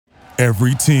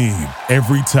Every team,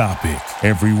 every topic,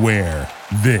 everywhere.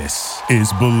 This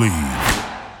is Believe.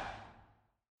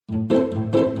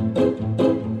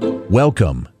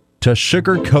 Welcome to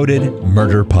Sugar Coated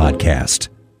Murder Podcast,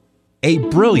 a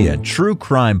brilliant true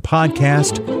crime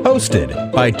podcast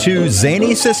hosted by two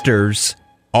zany sisters,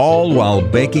 all while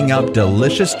baking up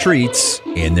delicious treats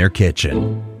in their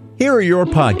kitchen. Here are your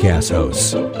podcast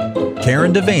hosts,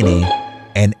 Karen Devaney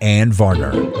and Ann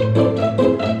Varner.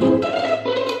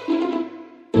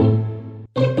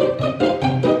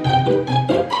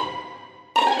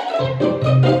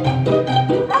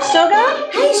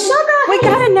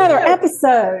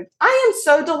 Episode. I am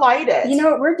so delighted. You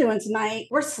know what we're doing tonight?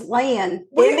 We're slaying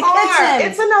we in the are. kitchen.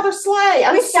 It's another slay.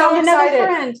 I'm so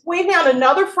excited. We found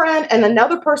another friend and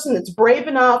another person that's brave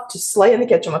enough to slay in the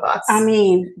kitchen with us. I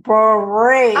mean,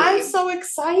 brave. I'm so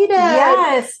excited.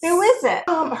 Yes. Who is it?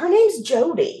 Her name's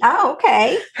Jody. Oh,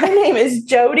 okay. Her name is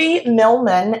Jody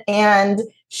Millman, and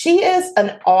she is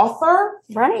an author.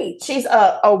 Right. She's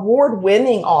an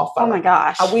award-winning author. Oh, my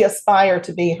gosh. We aspire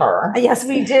to be her. Yes,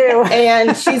 we do.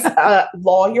 And she's a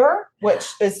lawyer, which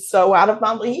is so out of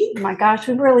my league. Oh, my gosh.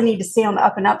 We really need to stay on the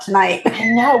up and up tonight. I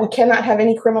know. We cannot have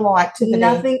any criminal activity.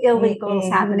 Nothing illegal is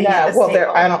happening. No.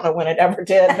 Well, I don't know when it ever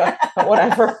did, but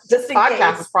whatever. This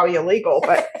podcast is probably illegal,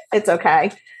 but it's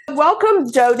okay. Welcome,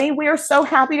 Jody. We are so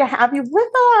happy to have you with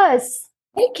us.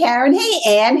 Hey, Karen. Hey,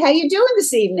 Ann. How you doing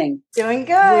this evening? Doing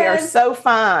good. We are so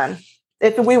fine.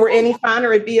 If we were any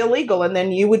finer, it'd be illegal, and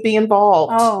then you would be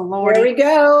involved. Oh, Lord. There we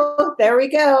go. There we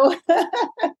go.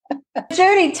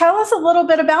 Jody, tell us a little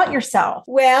bit about yourself.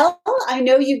 Well, I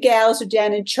know you gals are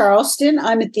down in Charleston.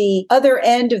 I'm at the other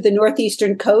end of the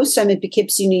northeastern coast. I'm in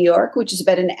Poughkeepsie, New York, which is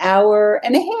about an hour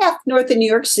and a half north of New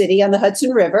York City on the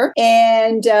Hudson River.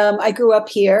 And I grew up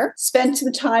here, spent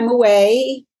some time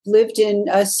away, lived in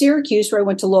Syracuse, where I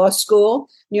went to law school,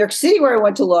 New York City, where I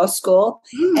went to law school.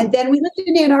 And then we lived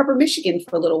in Ann Arbor, Michigan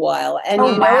for a little while. And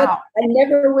you know what? I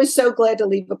never was so glad to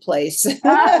leave a place.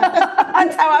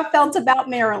 That's how I felt about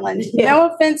Maryland. Yeah. No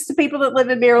offense to people that live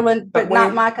in Maryland, but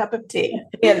not my cup of tea.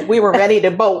 And we were ready to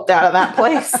bolt out of that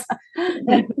place.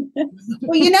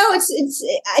 Well, you know, it's.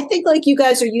 I think like you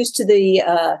guys are used to the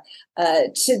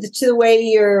to the way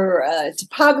your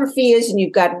topography is, and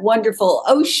you've got wonderful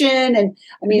ocean, and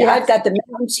I mean, yes. I've got the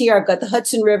mountains here, I've got the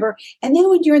Hudson River, and then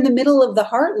when you're in the middle of the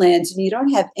heartlands and you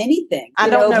don't have anything, I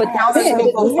don't know how those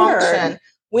people function.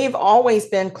 We've always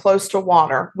been close to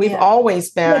water. We've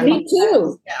always been. Yeah, me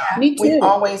too. Yeah. Me too. We've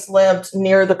always lived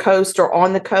near the coast or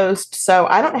on the coast. So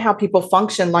I don't know how people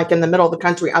function like in the middle of the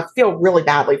country. I feel really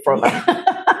badly for them.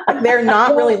 They're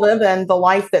not really living the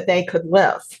life that they could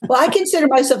live. Well, I consider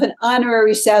myself an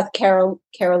honorary South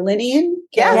Carolinian.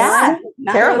 Yes.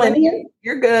 Carolinian.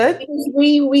 You're good.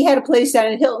 We had a place down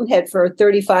in Hilton Head for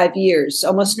 35 years,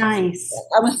 almost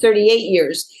 38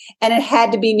 years. And it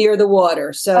had to be near the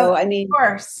water. So, I mean, of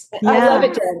course. I love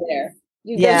it down there.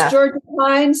 Those Georgia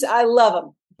pines, I love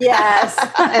them. Yes.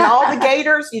 And all the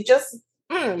gators, you just,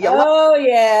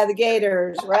 yeah, the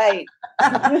gators, right.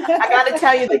 I got to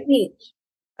tell you, the beach.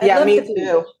 Yeah, me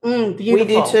too. We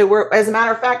do too. As a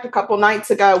matter of fact, a couple nights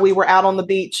ago, we were out on the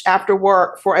beach after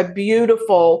work for a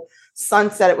beautiful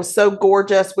sunset. It was so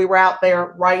gorgeous. We were out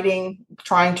there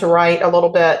trying to write a little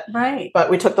bit. Right. But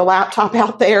we took the laptop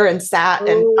out there and sat,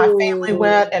 and my family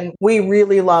went, and we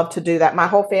really love to do that. My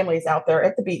whole family is out there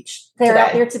at the beach. They're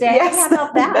out there today. Yes. How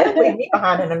about that? They'll leave me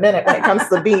behind in a minute when it comes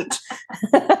to the beach.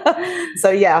 So,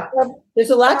 yeah.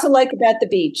 There's a lot to like about the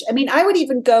beach. I mean, I would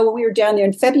even go when we were down there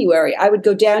in February. I would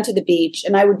go down to the beach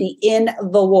and I would be in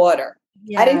the water.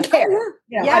 Yeah. I didn't care.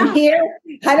 Yeah. I'm here.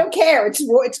 I don't care. It's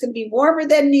going to be warmer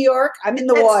than New York. I'm in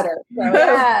the water. So,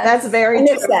 that's very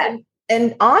true.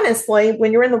 And honestly,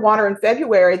 when you're in the water in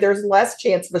February, there's less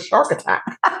chance of a shark attack.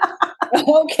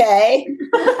 Okay.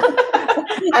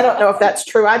 I don't know if that's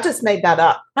true. I just made that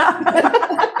up.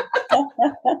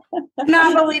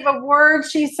 Not believe a word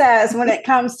she says when it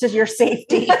comes to your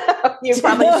safety. You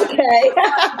probably okay.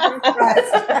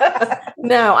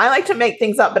 No, I like to make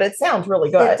things up, but it sounds really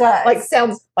good. It does.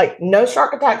 Sounds like no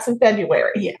shark attacks in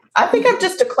February. Yeah. I think I'm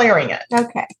just declaring it.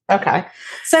 Okay.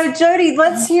 So, Jody,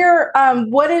 let's hear,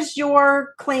 what is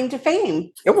your claim to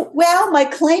fame? Well, my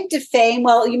claim to fame,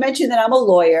 you mentioned that I'm a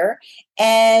lawyer,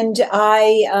 and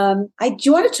I do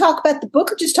you want to talk about the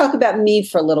book or just talk about me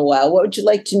for a little while? What would you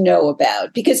like to know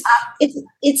about? Because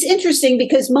it's interesting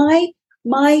because I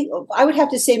would have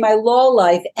to say my law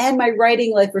life and my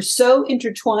writing life are so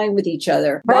intertwined with each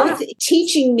other, both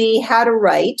teaching me how to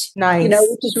write, which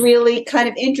is really kind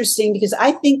of interesting because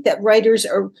I think that lawyers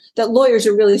are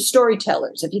really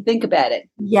storytellers, if you think about it.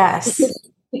 Yes.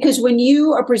 Because when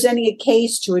you are presenting a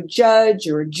case to a judge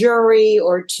or a jury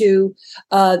or to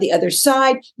the other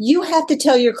side, you have to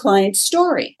tell your client's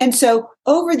story. And so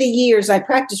over the years, I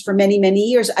practiced for many, many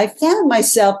years, I found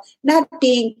myself not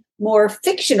being more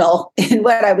fictional in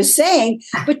what I was saying,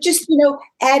 but just,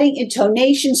 adding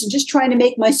intonations and just trying to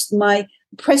make my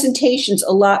presentations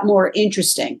a lot more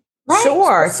interesting. Right.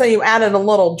 Sure. So you added a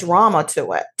little drama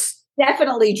to it.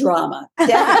 Definitely drama.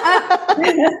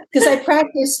 Because I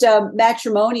practiced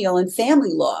matrimonial and family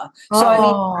law.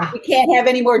 So, we can't have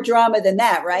any more drama than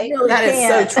that, right? That is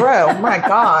so true. My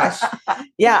gosh.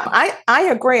 Yeah, I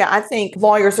agree. I think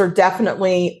lawyers are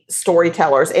definitely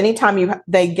storytellers. Anytime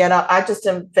they get up,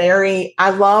 I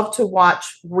love to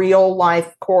watch real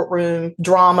life courtroom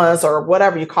dramas or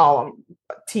whatever you call them.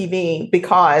 TV,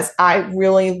 because I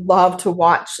really love to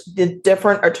watch the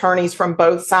different attorneys from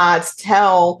both sides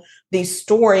tell these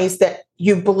stories that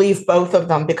you believe both of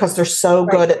them because they're so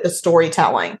good at the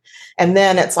storytelling. And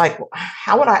then it's like,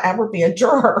 how would I ever be a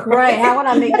juror? Right. How would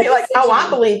I make it? Like, I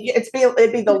believe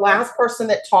it'd be the last person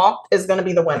that talked is going to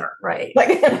be the winner. Right. Like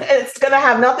it's going to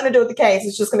have nothing to do with the case.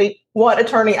 It's just going to be what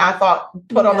attorney I thought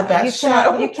put on the best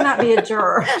show. You cannot be a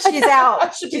juror. She's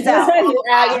out. She's out.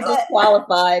 You're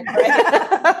disqualified.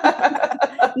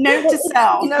 Right? Note to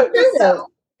self.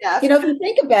 Yes. If you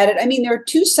think about it, there are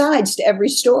two sides to every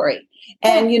story.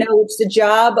 And, it's the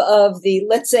job of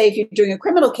let's say if you're doing a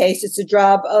criminal case, it's the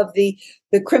job of the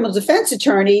criminal defense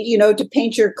attorney, to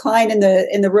paint your client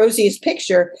in the rosiest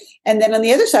picture. And then on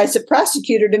the other side, it's the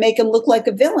prosecutor to make him look like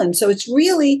a villain. So it's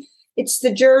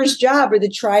the juror's job or the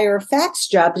trier of fact's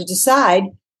job to decide,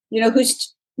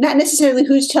 who's not necessarily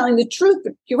who's telling the truth,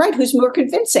 but you're right, who's more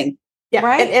convincing. Yeah,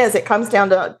 right? It is. It comes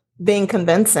down to being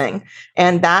convincing,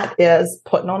 and that is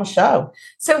putting on a show.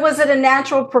 So was it a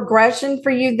natural progression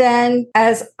for you then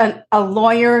as a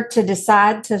lawyer to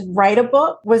decide to write a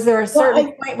book? Was there a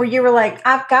certain point where you were like,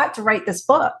 I've got to write this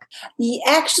book?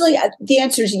 Actually, the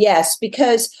answer is yes,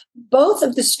 because both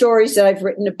of the stories that I've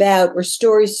written about were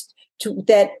stories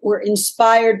that were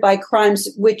inspired by crimes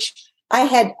which I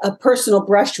had a personal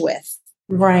brush with.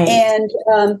 Right. And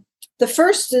the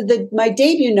first, my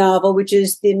debut novel, which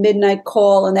is The Midnight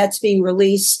Call, and that's being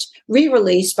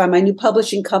re-released by my new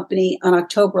publishing company on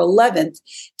October 11th,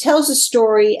 tells a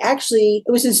story. Actually,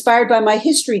 it was inspired by my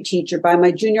history teacher, by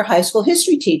my junior high school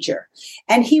history teacher.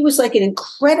 And he was like an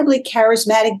incredibly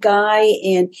charismatic guy,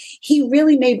 and he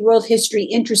really made world history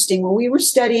interesting. When we were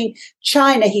studying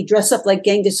China, he'd dress up like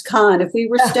Genghis Khan. If we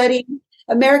were studying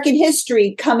American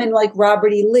history, come in like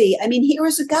Robert E. Lee. Here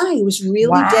was a guy who was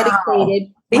really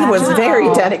dedicated. He was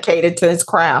very dedicated to his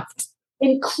craft.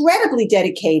 Incredibly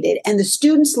dedicated. And the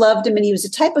students loved him. And he was the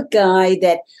type of guy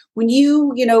that when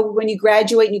you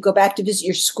graduate and you go back to visit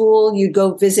your school, you'd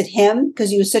go visit him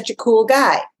because he was such a cool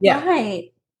guy. Yeah.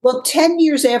 Right. Well, 10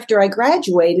 years after I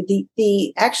graduated,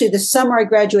 the summer I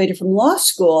graduated from law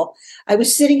school, I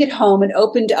was sitting at home and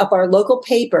opened up our local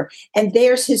paper, and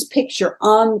there's his picture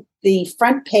on the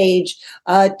front page,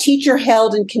 teacher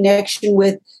held in connection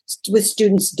with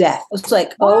student's death. I was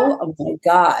like, oh my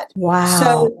God. Wow.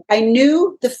 So I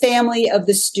knew the family of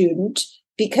the student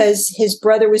because his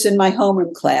brother was in my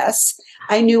homeroom class.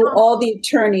 I knew all the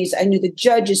attorneys. I knew the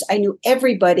judges. I knew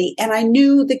everybody. And I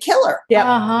knew the killer. Yeah.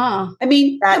 Uh-huh.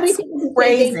 That's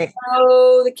crazy.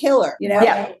 Oh, the killer,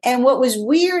 Yeah. And what was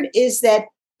weird is that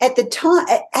at the time,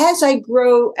 as I've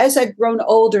grown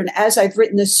older and as I've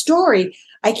written this story,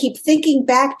 I keep thinking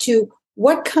back to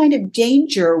what kind of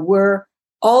danger were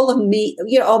all of me,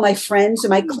 all my friends and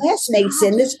my classmates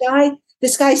in.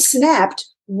 This guy snapped.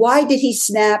 Why did he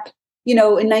snap? In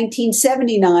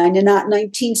 1979 and not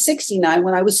 1969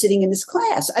 when I was sitting in this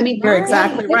class. You're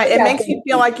exactly right. It makes you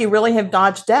feel like you really have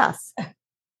dodged death.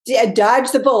 Yeah,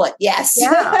 dodge the bullet. Yes.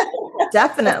 Yeah,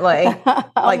 definitely.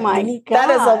 Oh my God.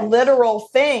 That is a literal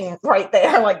thing right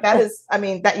there. Like that is,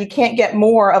 that you can't get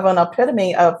more of an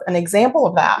epitome of an example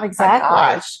of that.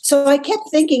 Exactly. So I kept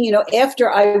thinking, after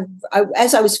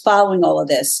as I was following all of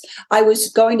this, I was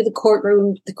going to the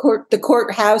courtroom, the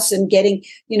courthouse and getting,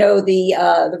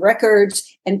 the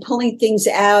records and pulling things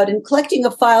out and collecting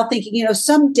a file thinking,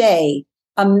 someday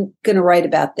I'm going to write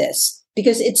about this.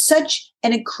 Because it's such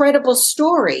an incredible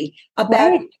story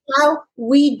about how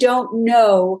we don't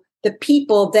know the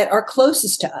people that are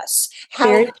closest to us.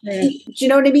 Do you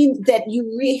know what I mean? That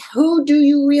who do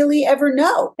you really ever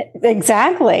know?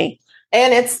 Exactly.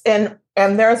 And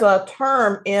and there's a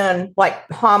term in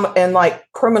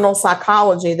criminal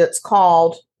psychology that's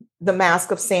called the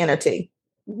mask of sanity.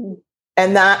 Mm-hmm.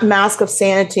 And that mask of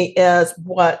sanity is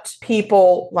what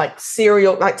people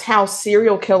how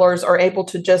serial killers are able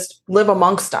to just live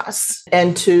amongst us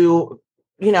and to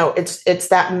it's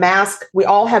that mask. We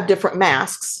all have different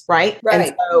masks, right?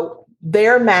 And so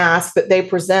their mask that they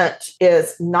present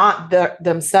is not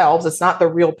themselves. It's not the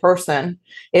real person.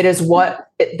 It is what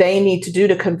they need to do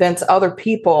to convince other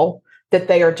people that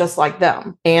they are just like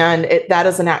them. And that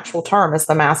is an actual term. It's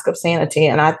the mask of sanity.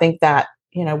 And I think that,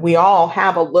 we all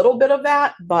have a little bit of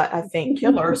that, but I think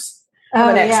killers have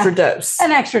an extra dose.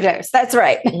 An extra dose. That's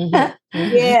right.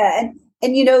 Mm-hmm. Yeah.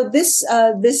 And this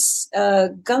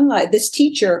gunlight, this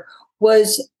teacher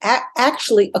was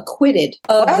actually acquitted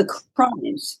of the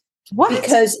crimes. What?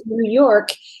 Because in New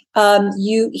York,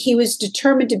 he was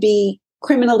determined to be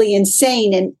criminally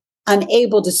insane and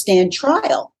unable to stand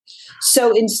trial.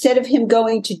 So instead of him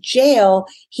going to jail,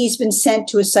 he's been sent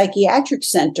to a psychiatric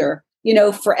center,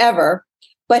 forever.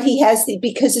 But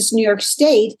because it's New York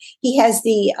State, he has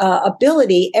the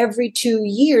ability every 2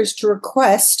 years to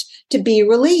request to be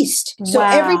released. So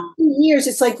every 2 years,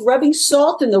 it's like rubbing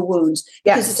salt in the wounds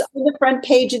because it's on the front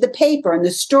page of the paper and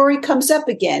the story comes up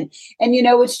again. And,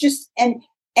 it's just, and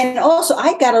also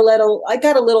I got a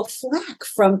little flack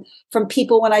from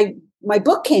people when my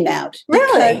book came out.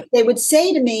 Really? They would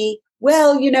say to me,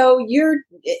 well,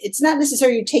 it's not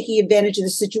necessarily you're taking advantage of the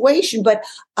situation, but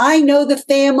I know the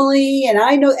family and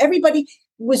I know everybody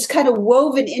was kind of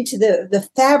woven into the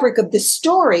fabric of the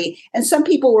story. And some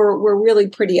people were really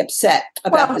pretty upset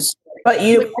about the story. But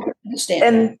you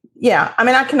understand.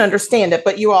 I can understand it,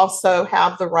 but you also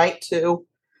have the right to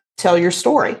tell your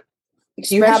story.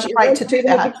 You have the right to do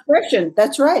that. Expression.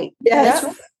 That's right. Yes.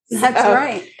 That's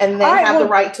right. And they have the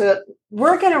right to.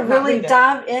 We're going to really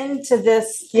dive into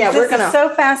this. Yeah, this is so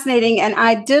fascinating. And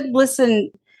I did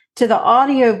listen to the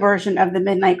audio version of The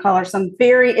Midnight Caller. So I'm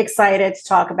very excited to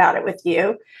talk about it with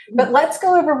you. But let's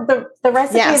go over the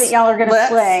recipe that y'all are going to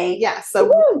slay. Yeah. So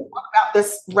we'll talk about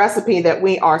this recipe that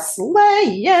we are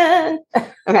slaying.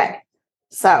 Okay.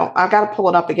 So I've got to pull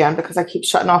it up again because I keep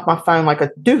shutting off my phone like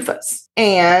a doofus.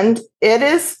 And it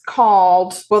is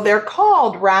they're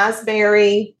called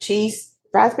raspberry cheesecake.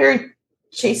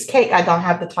 I don't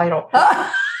have the title.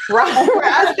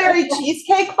 Raspberry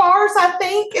cheesecake bars, I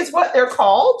think, is what they're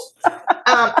called.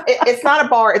 It's not a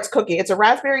bar, it's cookie. It's a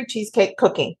raspberry cheesecake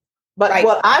cookie. But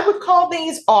what I would call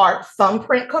these are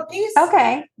thumbprint cookies.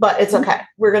 Okay. But it's okay.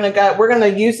 We're gonna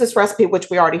use this recipe, which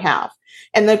we already have.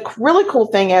 And the really cool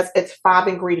thing is it's 5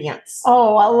 ingredients.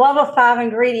 Oh, I love a 5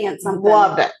 ingredients.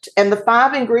 Love it. And the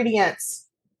 5 ingredients,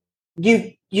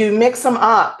 you mix them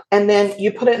up and then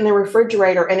you put it in the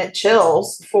refrigerator and it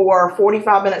chills for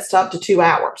 45 minutes to up to 2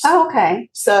 hours. Oh, okay.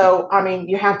 So,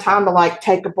 you have time to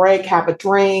take a break, have a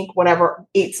drink, whatever,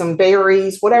 eat some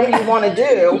berries, whatever you want to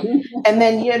do. And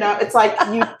then, it's like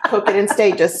you cook it in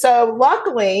stages. So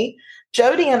luckily,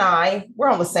 Jody and we're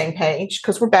on the same page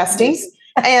because we're besties.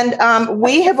 And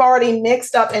we have already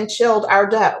mixed up and chilled our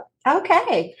dough.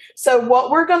 Okay. So what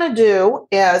we're going to do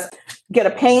is get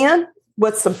a pan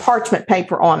with some parchment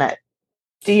paper on it.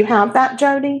 Do you have that,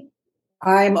 Jody?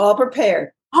 I'm all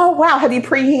prepared. Oh, wow. Have you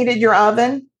preheated your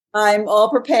oven? I'm all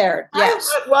prepared. Yes.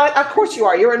 Well, of course you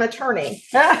are. You're an attorney.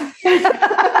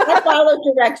 I follow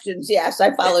directions. Yes,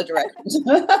 I follow directions.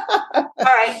 All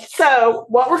right. So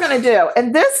what we're going to do,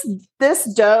 and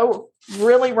this dough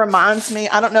really reminds me,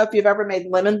 I don't know if you've ever made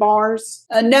lemon bars.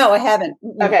 No, I haven't.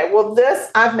 Okay. Well,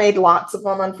 I've made lots of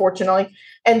them, unfortunately.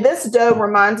 And this dough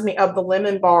reminds me of the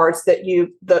lemon bars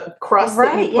the crust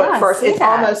that you put first. It's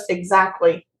almost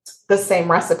exactly the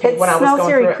same recipe when I was going through it. It smells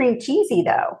very cream cheesy,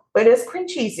 though. It is cream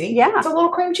cheesy. Yeah. It's a little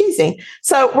cream cheesy.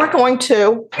 So we're going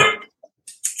to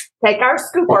take our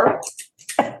scooper,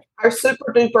 our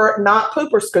super duper, not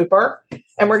pooper scooper,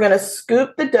 and we're going to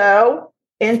scoop the dough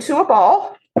into a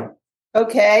ball.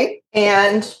 Okay.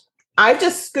 And I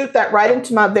just scoop that right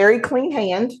into my very clean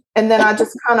hand. And then I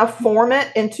just kind of form it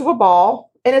into a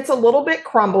ball. And it's a little bit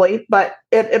crumbly, but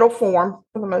it'll form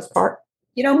for the most part.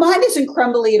 Mine isn't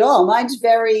crumbly at all. Mine's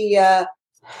very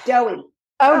doughy.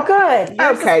 Oh, good.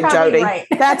 Okay, Jody. Right.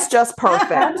 That's just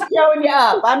perfect.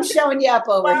 I'm showing you up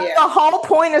over here. The whole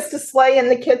point is to slay in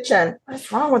the kitchen.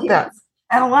 What's wrong with that?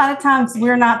 And a lot of times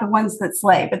we're not the ones that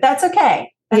slay, but that's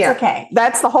okay. Okay.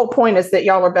 That's the whole point, is that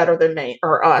y'all are better than me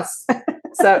or us.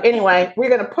 So anyway, we're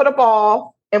going to put a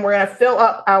ball and we're going to fill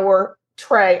up our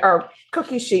tray, our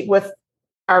cookie sheet with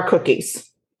our cookies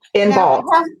in balls.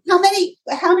 How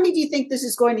many do you think this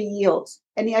is going to yield?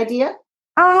 Any idea?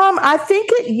 I think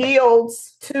it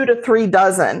yields 2 to 3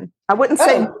 dozen. I wouldn't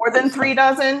say more than 3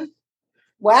 dozen.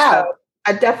 Wow. So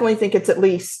I definitely think it's at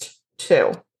least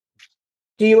 2.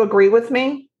 Do you agree with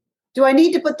me? Do I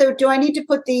need to put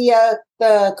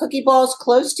the cookie balls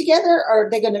close together, or are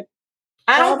they going to?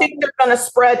 I don't think they're going to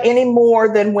spread any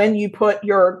more than when you put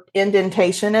your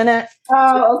indentation in it.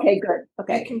 Oh, okay, good.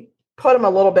 Okay. You can put them a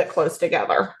little bit close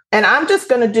together. And I'm just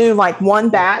going to do like one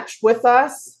batch with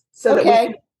us so that we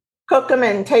can cook them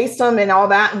and taste them and all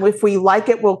that. And if we like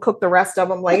it, we'll cook the rest of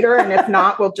them later. And if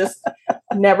not, we'll just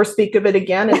never speak of it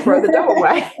again and throw the dough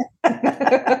away.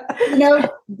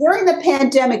 During the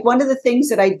pandemic, one of the things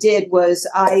that I did was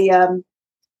I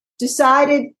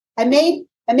decided I made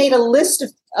a list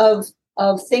of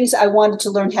things I wanted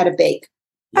to learn how to bake.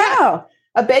 Oh,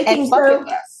 a baking bucket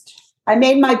list. I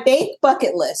made my bake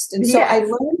bucket list. And so I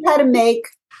learned how to make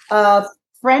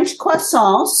French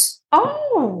croissants.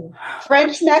 Oh.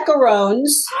 French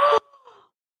macarons.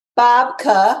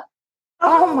 Babka.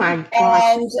 Oh, my God.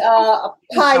 And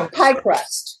pie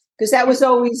crust. Because that was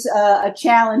always a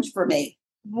challenge for me.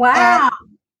 Wow.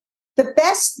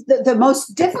 And the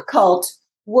most difficult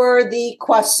were the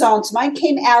croissants. Mine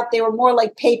came out, they were more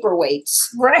like paperweights.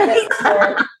 Right.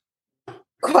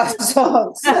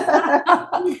 Croissants.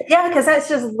 Yeah, because that's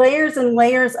just layers and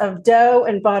layers of dough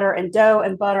and butter and dough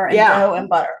and butter and dough and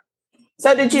butter.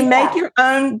 So did you make your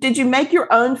own? Did you make your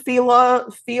own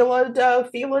phyllo dough?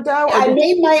 I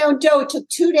made my own dough. It took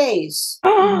 2 days.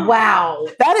 Wow,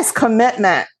 that is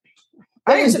commitment.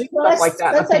 There was a class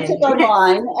I took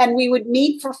online, and we would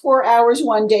meet for 4 hours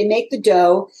one day, make the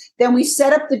dough. Then we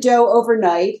set up the dough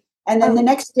overnight, and then the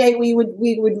next day we would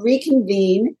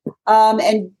reconvene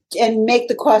and make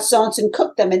the croissants and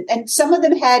cook them. And some of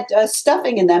them had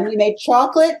stuffing in them. We made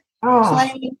chocolate,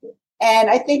 plain, and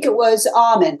I think it was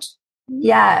almond.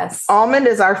 Yes, almond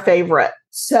is our favorite.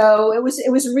 So it was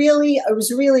really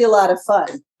a lot of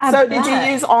fun. So did you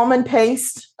use almond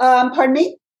paste? Pardon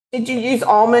me? Did you use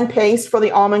almond paste for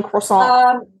the almond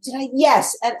croissant?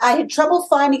 Yes, and I had trouble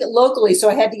finding it locally, so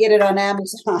I had to get it on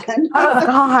Amazon. Oh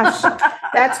gosh,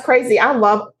 that's crazy! I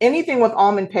love anything with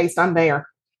almond paste. I'm there.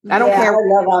 I don't care. I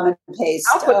love almond paste.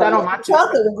 I'll put that on my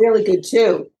chocolate. Was really good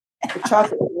too. The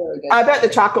chocolate was really good. I bet the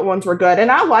chocolate ones were good, and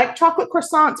I like chocolate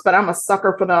croissants, but I'm a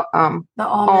sucker for the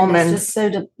almond. It's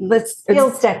just so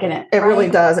feels decadent. It really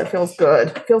does. It feels good.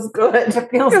 It feels good. It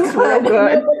feels good.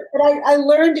 But I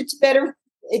learned it's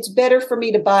better for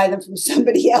me to buy them from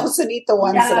somebody else and eat the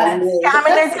ones that I made. Yeah, I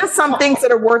mean, there's just some things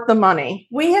that are worth the money.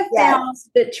 We have found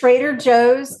that Trader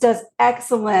Joe's does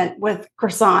excellent with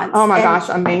croissants. Oh my gosh,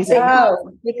 amazing.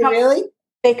 Really?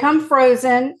 They come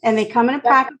frozen and they come in a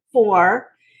pack of 4,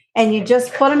 and you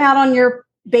just put them out on your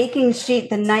baking sheet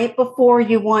the night before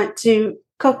you want to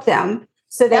cook them,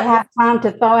 so they have time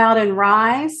to thaw out and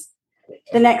rise.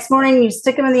 The next morning you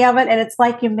stick them in the oven, and it's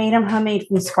like you made them homemade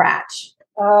from scratch.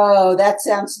 Oh, that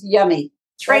sounds yummy.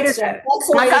 Trader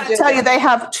Joe's. I got to tell you, they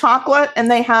have chocolate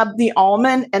and they have the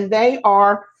almond, and they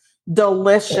are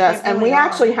delicious. And we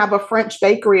actually have a French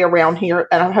bakery around here,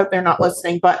 and I hope they're not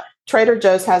listening, but Trader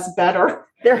Joe's has better.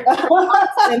 They're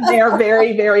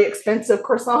very, very expensive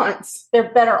croissants.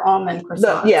 They're better almond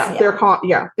croissants.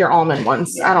 They're almond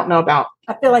ones. Yeah. I don't know about.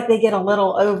 I feel like they get a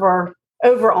little over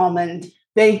almond.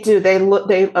 They do. They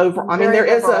over. I mean, there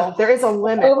is a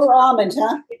limit. Over almond,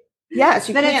 huh? Yes,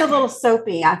 you then can't. It's a little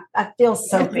soapy. I feel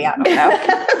soapy. I don't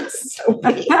know.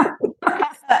 Soapy. I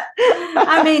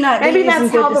mean, maybe that's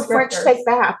how the French take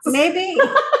baths. Maybe.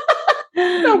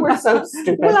 No, we're so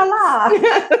stupid. Ooh la la.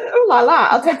 Ooh la la.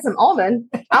 I'll take some almond.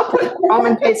 I'll put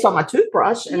almond paste on my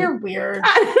toothbrush. You're weird.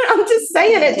 I'm just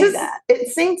saying it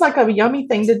seems like a yummy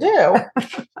thing to do.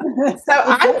 So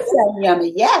I sound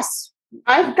yummy. Yes.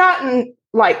 I've gotten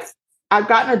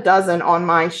a dozen on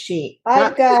my sheet.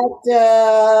 I'm up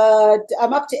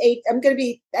to 8. I'm going to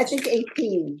be, I think,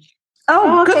 18.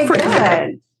 Oh, good for you.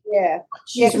 Yeah.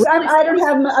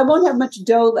 I won't have much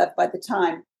dough left by the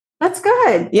time. That's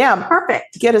good. Yeah.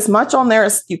 Perfect. Get as much on there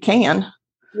as you can.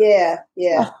 Yeah.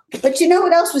 Yeah. But you know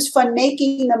what else was fun?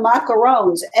 Making the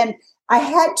macarons. And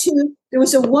there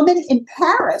was a woman in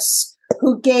Paris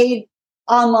who gave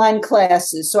online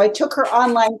classes. So I took her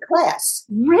online class.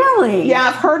 Really? Yeah,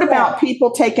 I've heard about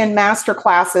people taking master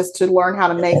classes to learn how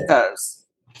to make those.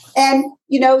 And,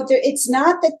 it's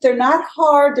not that they're not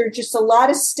hard. They're just a lot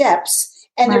of steps,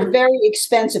 and they're very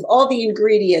expensive. All the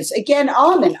ingredients. Again,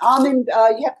 almond,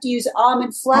 you have to use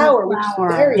almond flour, which is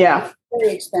very,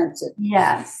 very expensive.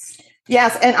 Yes.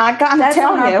 Yes. And I got to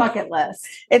tell you, bucket list.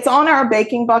 It's on our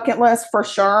baking bucket list for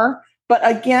sure. But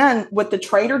again, with the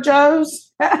Trader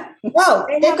Joe's, they've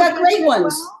got great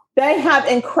ones. They have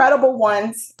incredible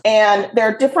ones, and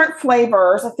they're different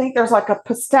flavors. I think there's like a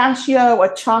pistachio,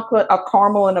 a chocolate, a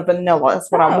caramel, and a vanilla is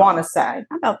what I want to say.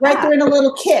 How about that? They're in a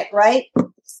little kit, right?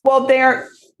 Well, they're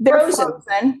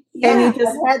frozen. Yeah, and you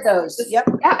just had those. Yep.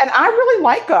 Yeah, and I really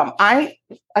like them.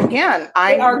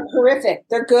 They are terrific.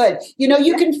 They're good. You know,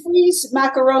 you can freeze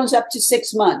macarons up to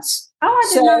 6 months. Oh, I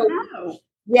did not know.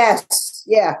 Yes.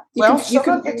 Yeah. You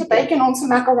can get to bacon on some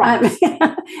macarons.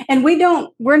 And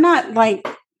we're not like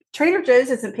Trader Joe's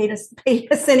isn't paid us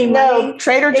any money. No,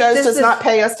 Trader Joe's does not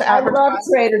pay us to advertise. I love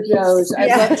Trader Joe's.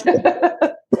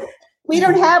 We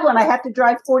don't have one. I have to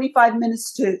drive 45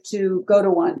 minutes to go to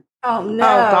one. Oh no!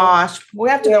 Oh gosh, we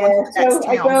have to go into the next town.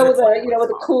 I go with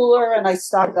a cooler and I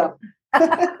stock up.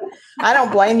 I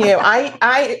don't blame you.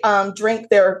 I drink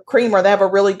their creamer. They have a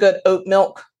really good oat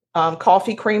milk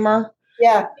coffee creamer.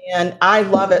 Yeah, and I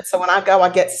love it. So when I go, I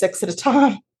get 6 at a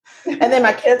time. And then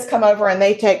my kids come over and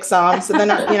they take some. So then,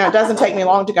 it doesn't take me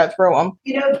long to go through them.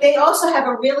 They also have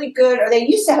they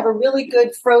used to have a really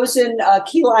good frozen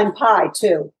key lime pie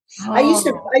too. Oh. I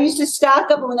used to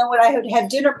stock up, and then when I would have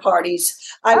dinner parties,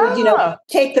 I would,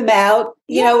 take them out,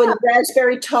 and the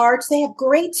raspberry tarts. They have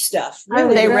great stuff.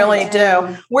 Really, they really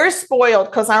do. We're spoiled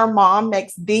because our mom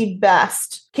makes the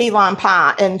best key lime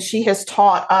pie, and she has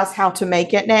taught us how to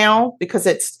make it now because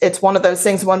it's one of those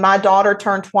things. When my daughter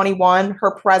turned 21,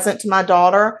 her present to my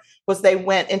daughter was they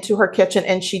went into her kitchen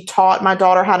and she taught my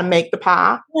daughter how to make the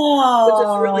pie, which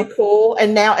is really cool.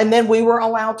 And then we were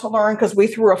allowed to learn because we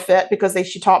threw a fit because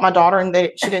she taught my daughter and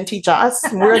she didn't teach us.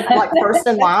 And we're like first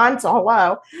in line. So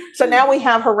hello. So now we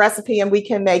have her recipe and we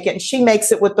can make it. And she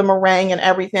makes it with the meringue and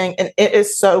everything. And it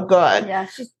is so good. Yeah.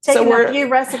 She's taken a few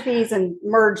recipes and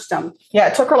merged them. Yeah.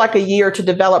 It took her like a year to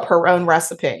develop her own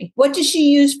recipe. What does she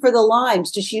use for the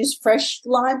limes? Does she use fresh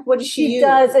lime? What does she use?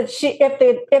 She does.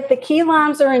 If the key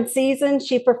limes are in season,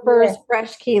 she prefers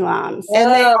fresh key limes. And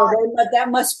that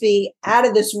must be out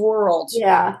of this world.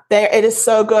 Yeah. It is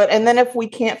so good. And then if we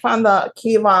can't find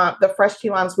the fresh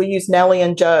key limes, we use Nellie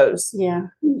and Joe's. Yeah.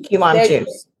 Key lime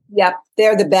juice. Yep.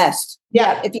 They're the best.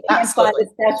 Yeah. If you can't find it,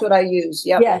 that's what I use.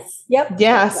 Yep. Yes. Yep.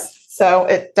 Yes. So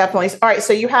it definitely is. All right.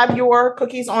 So you have your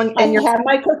cookies on. I have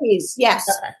my cookies. Yes.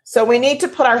 Okay. So we need to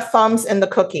put our thumbs in the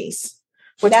cookies.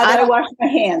 Now that I wash my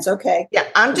hands, okay. Yeah,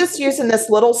 I'm just using this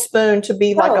little spoon to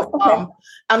be like a thumb. Okay.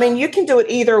 I mean, you can do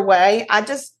it either way. I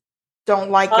just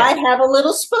don't like it. I have a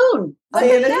little spoon.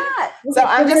 So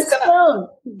I'm just gonna,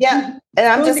 and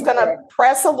I'm just gonna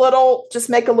press a little, just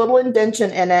make a little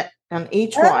indentation in it on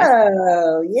each one.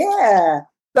 Oh, yeah.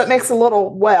 That makes a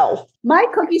little well. My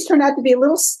cookies turned out to be a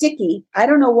little sticky. I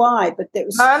don't know why, but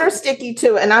mine are sticky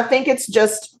too, and I think it's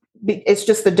just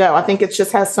the dough. I think it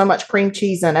just has so much cream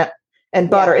cheese in it. And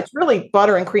butter. It's really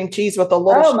butter and cream cheese with a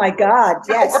little. Oh my God.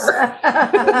 Yes.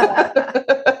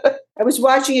 I was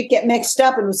watching it get mixed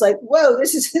up and was like, whoa,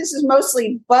 this is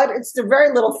mostly butter. It's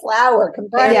very little flour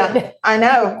compared to. I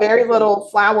know. Very little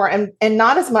flour and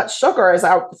not as much sugar as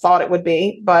I thought it would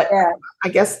be. But I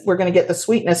guess we're going to get the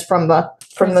sweetness from the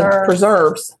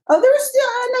preserves. Oh, there was still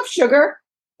enough sugar.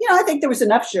 I think there was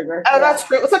enough sugar. Oh, that's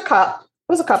true. It was a cup.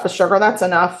 It was a cup of sugar. That's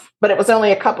enough. But it was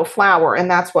only a cup of flour. And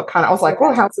that's what I was like,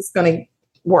 well, how's this going to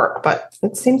work? But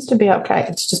it seems to be okay.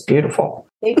 It's just beautiful.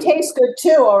 They taste good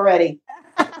too already.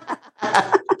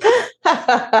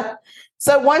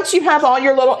 So once you have all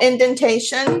your little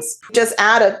indentations, just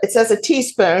it says a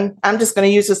teaspoon. I'm just going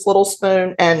to use this little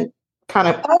spoon and kind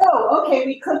of. Oh, okay.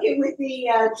 We cook it with the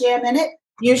jam in it.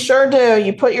 You sure do.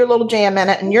 You put your little jam in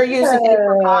it and you're using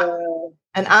apricot.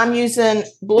 And I'm using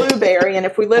blueberry. And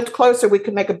if we lived closer, we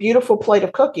could make a beautiful plate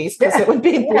of cookies because it would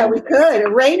be. Yeah, we could.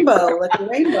 A rainbow, like a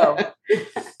rainbow.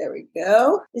 There we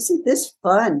go. Isn't this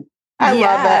fun? I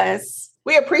love it.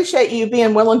 We appreciate you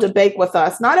being willing to bake with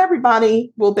us. Not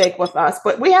everybody will bake with us,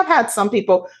 but we have had some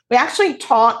people. We actually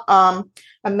taught a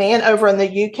man over in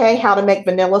the UK how to make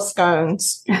vanilla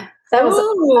scones. Wait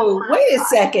a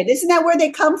second. Isn't that where they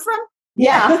come from?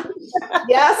 Yeah.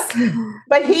 Yes.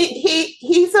 But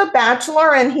he's a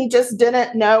bachelor and he just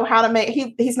didn't know how to make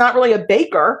he's not really a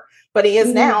baker, but he is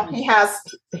now. He has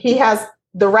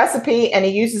the recipe and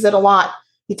he uses it a lot.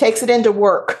 He takes it into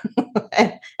work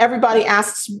and everybody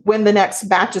asks when the next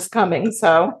batch is coming.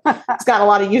 So he's got a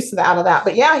lot of use out of that.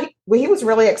 But yeah, he was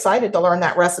really excited to learn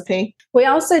that recipe. We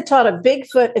also taught a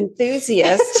Bigfoot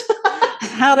enthusiast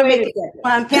how to make a key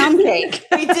lime pound cake.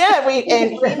 We did.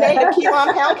 And he made a key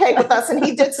lime pound cake with us, and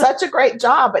he did such a great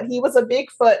job. But he was a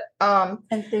Bigfoot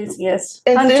enthusiast.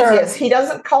 He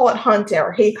doesn't call it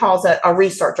hunter; he calls it a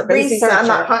researcher. But he said, "I'm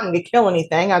not hunting to kill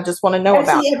anything. I just want to know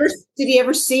about." Did he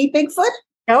ever see Bigfoot?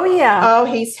 Oh yeah. Oh,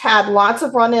 he's had lots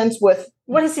of run-ins with.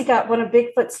 What has he got? One of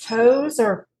Bigfoot's toes,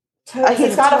 or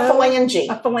He's got a phalange.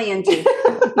 A phalange.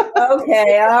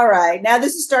 Okay, all right. Now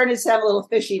this is starting to sound a little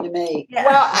fishy to me. Yeah.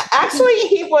 Well, actually,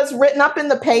 he was written up in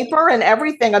the paper and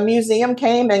everything. A museum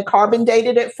came and carbon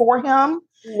dated it for him.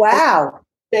 Wow.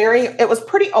 It was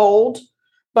pretty old,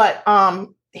 but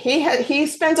he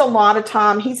spends a lot of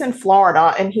time. He's in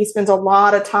Florida, and he spends a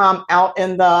lot of time out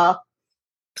in the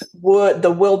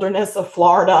wilderness of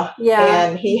Florida. Yeah.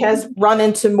 And he has run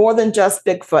into more than just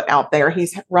Bigfoot out there.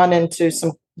 He's run into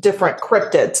some different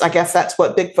cryptids. I guess that's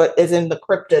what Bigfoot is, in the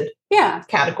cryptid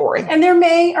category. And there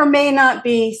may or may not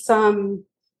be some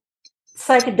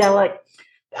psychedelic.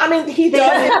 I mean, he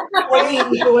does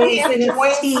enjoys in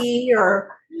his tea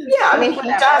or. Yeah, I mean, he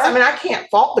does. I mean, I can't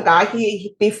fault the guy.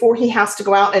 Before he has to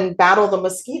go out and battle the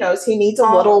mosquitoes, he needs a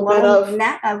little bit of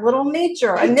a little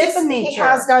nature, a nip of nature. He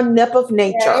has a nip of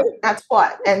nature. Yeah. That's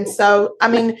what. And so, I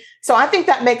mean, I think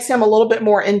that makes him a little bit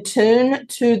more in tune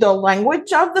to the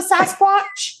language of the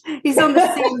Sasquatch. He's on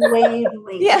the same wavelength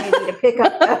maybe to pick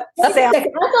up the sound. I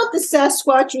thought the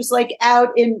Sasquatch was like out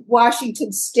in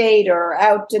Washington State or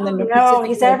out in the No,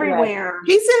 he's everywhere.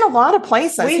 He's in a lot of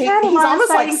places. He's almost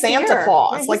like Santa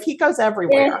Claus. Like he goes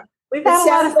everywhere. Yeah. We've had a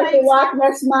lot of like the Loch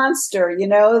Ness Monster,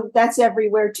 that's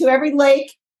everywhere too. Every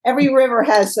lake, every river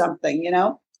has something,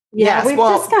 Yeah, we've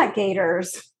just got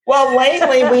gators. Well,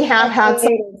 lately we have had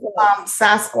some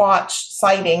Sasquatch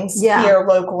sightings here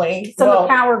locally. Some of the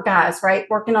power guys, right?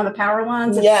 Working on the power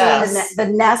lines. Yes. The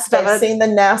nest. They've seen the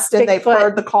nest and they've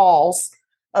heard the calls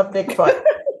of Bigfoot.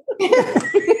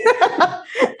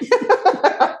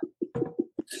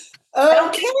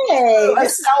 Okay. A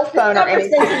cell phone or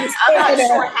anything. I'm not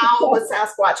sure how the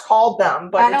Sasquatch called them,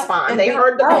 but it's fine. They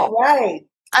heard the call. Right.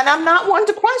 And I'm not one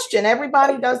to question.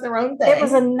 Everybody does their own thing. It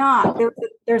was a knock.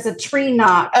 There's a tree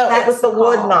knock. Oh, it was the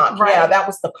wood knock. Right. Yeah, that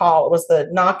was the call. It was the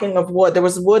knocking of wood. There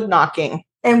was wood knocking.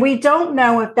 And we don't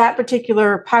know if that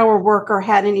particular power worker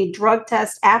had any drug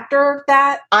tests after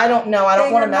that. I don't know. I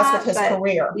don't want to mess with his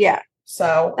career. Yeah.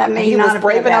 So that may he was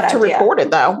brave enough to report it,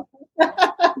 though.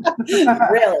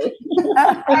 Really?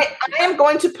 I am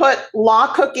going to put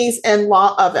law cookies in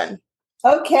law oven.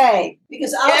 Okay,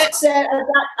 because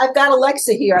I've got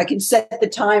Alexa here. I can set the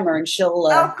timer and she'll.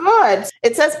 Oh, good.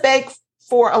 It says bake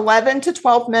for 11 to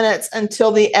 12 minutes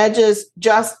until the edges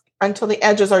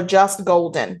are just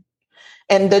golden,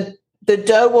 and the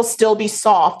dough will still be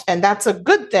soft, and that's a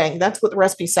good thing. That's what the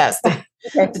recipe says.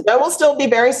 The dough will still be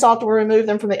very soft when we remove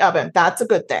them from the oven. That's a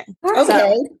good thing. Okay.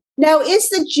 So, now, is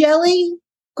the jelly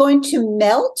going to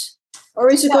melt,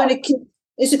 or is it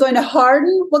going to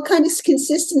harden? What kind of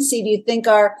consistency do you think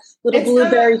our little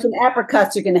blueberries and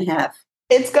apricots are going to have?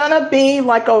 It's going to be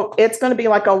like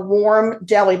a warm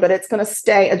jelly, but it's going to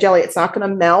stay a jelly. It's not going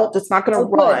to melt. It's not going to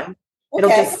run. Okay. It'll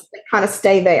just kind of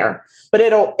stay there. But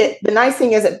the nice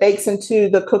thing is it bakes into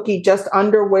the cookie just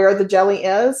under where the jelly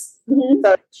is. Mm-hmm.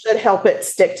 So it should help it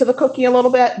stick to the cookie a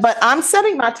little bit. But I'm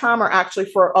setting my timer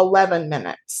actually for 11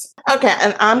 minutes. Okay.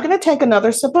 And I'm going to take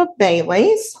another sip of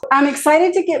Bailey's. I'm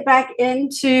excited to get back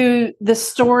into the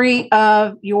story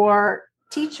of your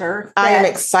teacher. I am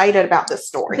excited about this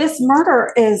story. This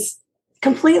murder is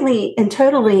completely and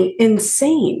totally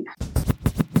insane.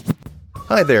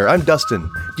 Hi there, I'm Dustin.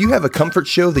 Do you have a comfort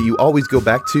show that you always go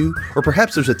back to? Or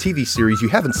perhaps there's a TV series you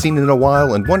haven't seen in a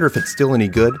while and wonder if it's still any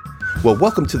good? Well,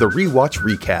 welcome to the Rewatch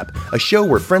Recap, a show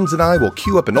where friends and I will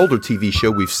queue up an older TV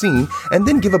show we've seen and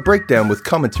then give a breakdown with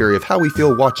commentary of how we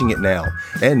feel watching it now,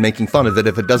 and making fun of it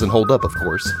if it doesn't hold up, of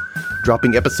course.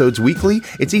 Dropping episodes weekly,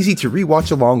 it's easy to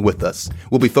rewatch along with us.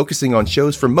 We'll be focusing on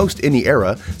shows from most any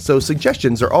era, so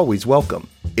suggestions are always welcome.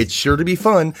 It's sure to be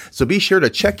fun, so be sure to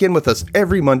check in with us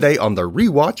every Monday on the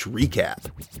Rewatch Recap.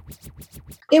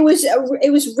 It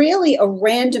was really a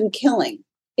random killing.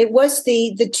 It was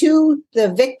the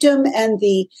victim and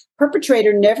the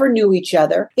perpetrator never knew each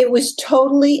other. It was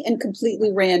totally and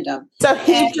completely random. So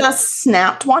he just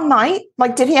snapped one night?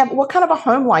 Like, what kind of a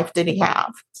home life did he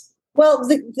have? Well,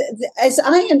 as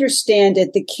I understand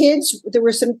it, the kids,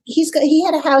 he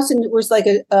had a house and there was like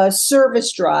a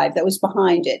service drive that was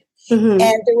behind it. Mm-hmm.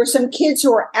 And there were some kids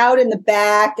who were out in the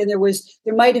back, and there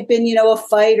might have been, a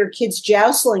fight or kids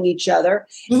joustling each other.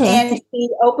 Mm-hmm. And he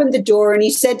opened the door and he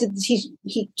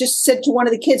just said to one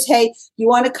of the kids, "Hey, you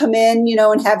want to come in,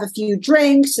 and have a few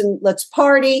drinks and let's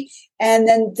party." And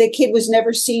then the kid was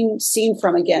never seen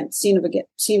again.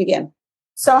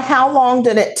 So how long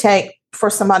did it take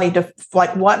for somebody to,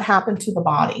 what happened to the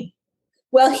body?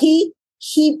 Well, he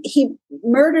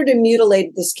murdered and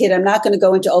mutilated this kid. I'm not going to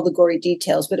go into all the gory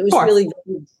details, but it was really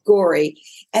very gory.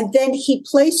 And then he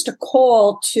placed a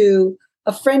call to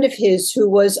a friend of his who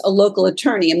was a local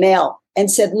attorney, a male and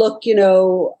said, look,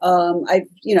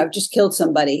 I've just killed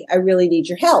somebody. I really need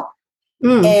your help.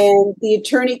 And the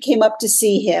attorney came up to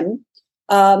see him.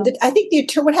 I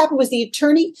think what happened was the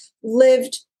attorney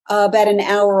lived about an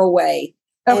hour away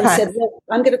and said, look,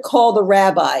 I'm going to call the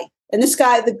rabbi. And this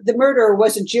guy, the murderer,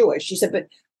 wasn't Jewish. He said,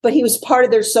 but he was part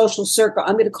of their social circle.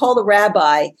 I'm going to call the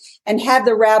rabbi and have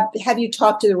you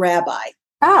talk to the rabbi.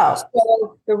 Oh.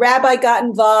 So the rabbi got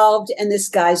involved and this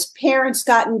guy's parents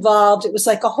got involved. It was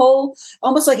like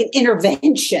almost like an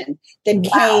intervention that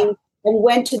came and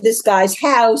went to this guy's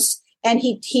house, and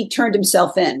he turned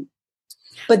himself in.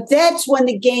 But that's when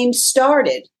the game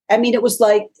started. I mean, it was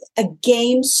like a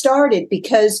game started,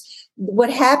 because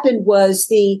what happened was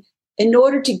in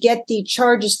order to get the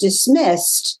charges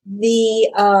dismissed,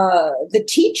 the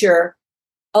teacher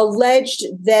alleged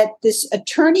that this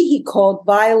attorney he called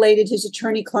violated his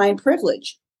attorney-client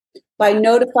privilege by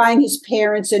notifying his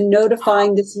parents and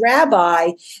notifying this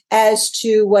rabbi as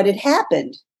to what had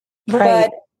happened. Right.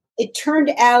 But it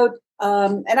turned out,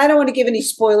 and I don't want to give any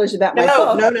spoilers about my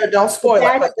book. No, don't spoil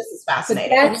it, but this is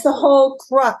fascinating. That's the whole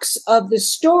crux of the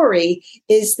story,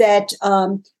 is that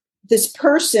this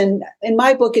person, in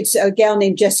my book, it's a gal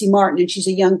named Jessie Martin, and she's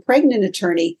a young pregnant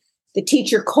attorney. The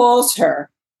teacher calls her,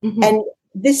 and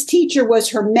this teacher was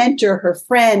her mentor, her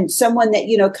friend, someone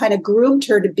that, kind of groomed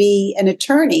her to be an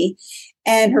attorney,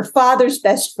 and her father's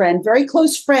best friend, very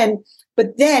close friend.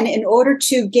 But then in order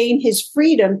to gain his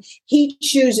freedom, he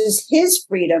chooses his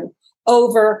freedom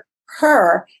over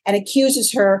her and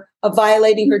accuses her of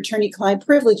violating her attorney-client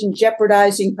privilege and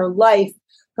jeopardizing her life,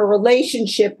 her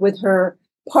relationship with her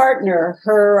partner,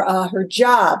 her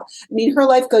job. I mean, her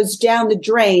life goes down the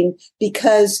drain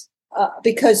because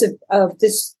of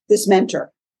this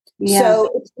mentor. Yeah.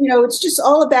 So, it's just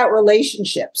all about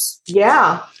relationships.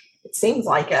 Yeah, it seems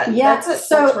like it. Yeah.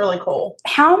 That's really cool.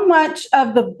 How much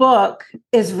of the book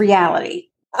is reality?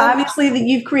 Obviously, that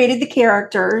you've created the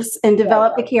characters and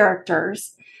developed the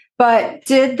characters, but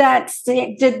did that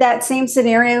same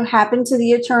scenario happen to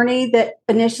the attorney that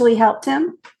initially helped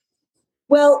him?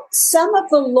 Well, some of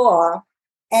the law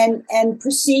and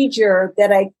procedure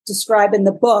that I describe in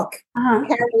the book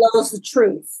parallels the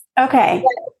truth. Okay.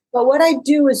 But what I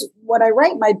do is, when I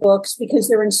write my books, because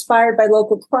they're inspired by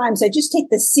local crimes, I just take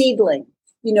the seedling.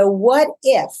 What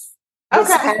if this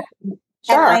happened?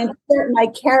 Sure. And I insert my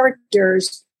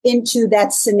characters into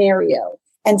that scenario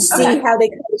and see how they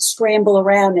kind of scramble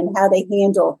around and how they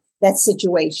handle that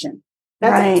situation.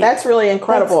 That's really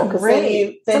incredible, because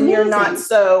then you're not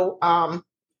so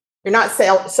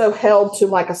held to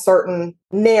like a certain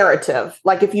narrative.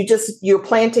 Like if you're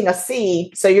planting a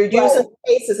seed, so you're using the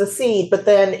case as a seed, but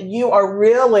then you are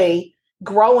really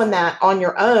growing that on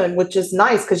your own, which is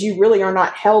nice, because you really are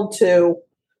not held to.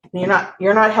 You're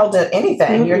not held to anything.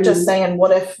 Mm-hmm. You're just saying,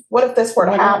 what if this were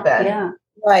to happen? Yeah.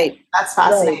 Right. That's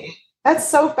fascinating. Right. That's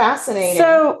so fascinating.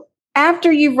 So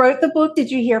after you wrote the book,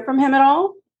 did you hear from him at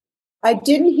all? I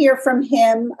didn't hear from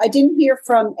him. I didn't hear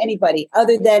from anybody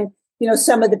other than,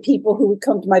 some of the people who would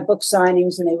come to my book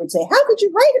signings, and they would say, how could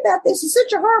you write about this? It's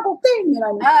such a horrible thing.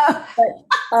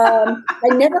 But I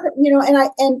never,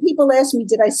 and people ask me,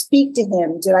 did I speak to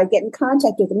him? Did I get in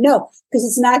contact with him? No, because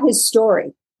it's not his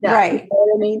story. Yeah. Right. You know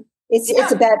what I mean?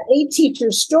 It's about a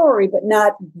teacher's story, but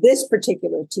not this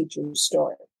particular teacher's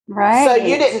story. Right.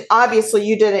 So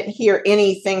you didn't hear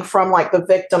anything from like the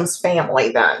victim's family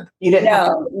then? You didn't have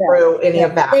to go through any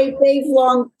of that? They've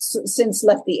long since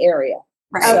left the area.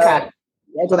 Right. So,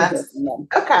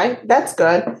 okay. That's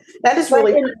good. That is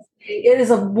really it is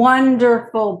a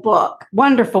wonderful book.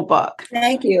 Wonderful book.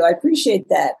 Thank you. I appreciate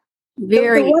that.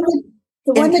 Very.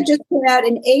 The one that just came out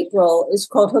in April is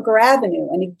called Hooker Avenue.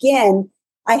 And again,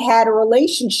 I had a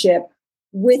relationship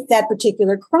with that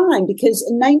particular crime, because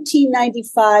in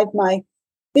 1995, my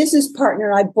business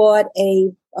partner, I bought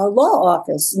a law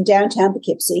office in downtown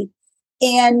Poughkeepsie.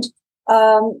 And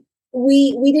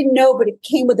we didn't know, but it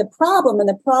came with a problem. And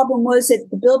the problem was that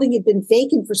the building had been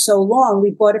vacant for so long,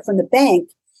 we bought it from the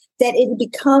bank, that it had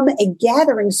become a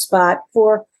gathering spot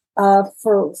for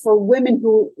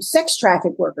women sex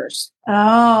traffic workers.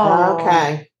 Oh,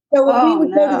 okay. So when we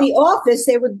would go to the office,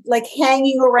 they were like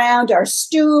hanging around our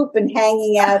stoop and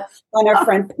hanging out on our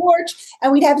front porch.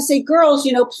 And we'd have to say, girls,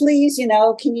 please,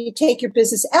 can you take your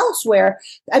business elsewhere?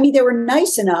 I mean, they were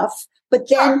nice enough, but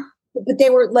then, but they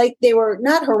were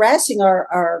not harassing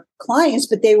our clients,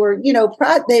 but they were,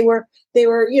 they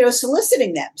were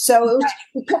soliciting them. So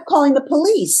we kept calling the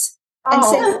police and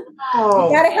saying, you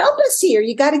got to help us here.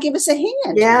 You got to give us a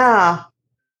hand. Yeah.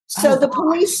 So the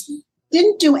police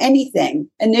didn't do anything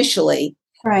initially.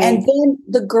 Right. And then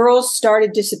the girls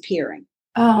started disappearing.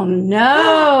 Oh,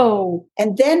 no.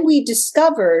 And then we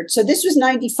discovered, so this was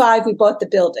 95, we bought the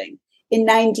building. In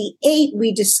 98,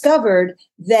 we discovered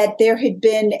that there had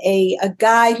been a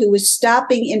guy who was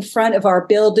stopping in front of our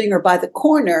building or by the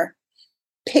corner,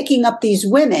 picking up these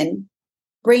women,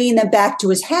 bringing them back to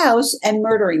his house and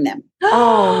murdering them.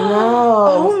 Oh,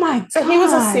 no. Oh, my God. So he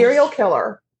was a serial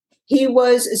killer. He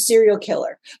was a serial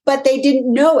killer, but they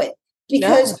didn't know it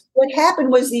because what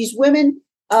happened was these women,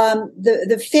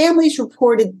 the families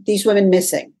reported these women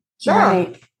missing. Sure.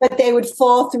 Right. But they would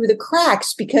fall through the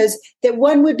cracks because that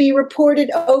one would be reported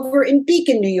over in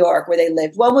Beacon, New York, where they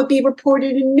lived. One would be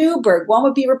reported in Newburgh. One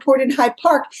would be reported in Hyde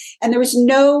Park. And there was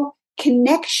no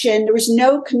connection. There was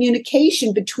no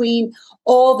communication between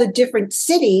all the different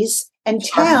cities and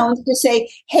towns to say,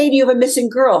 hey, do you have a missing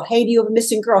girl? Hey, do you have a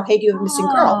missing girl? Hey, do you have a missing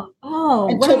girl?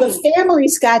 Until the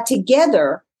families got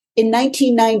together in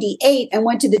 1998 and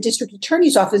went to the district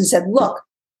attorney's office and said, look,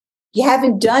 you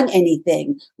haven't done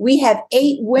anything. We have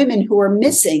 8 women who are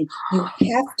missing.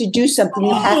 You have to do something.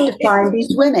 You have to find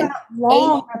these women.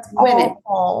 8 women.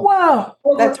 Whoa.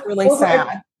 That's really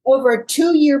sad. Over a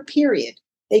 2-year period.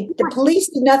 The police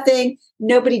did nothing.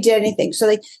 Nobody did anything.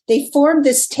 So they formed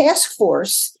this task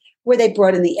force where they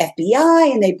brought in the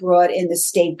FBI and they brought in the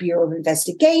State Bureau of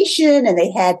Investigation and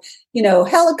they had,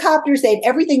 helicopters. They had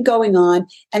everything going on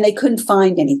and they couldn't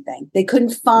find anything. They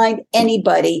couldn't find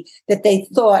anybody that they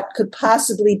thought could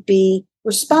possibly be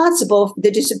responsible for the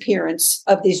disappearance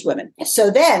of these women. So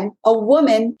then a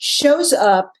woman shows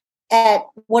up at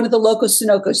one of the local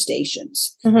Sunoco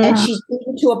stations and she's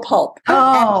beaten to a pulp.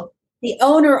 And the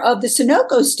owner of the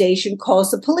Sunoco station calls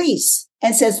the police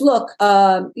and says, look,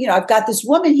 I've got this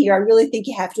woman here. I really think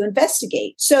you have to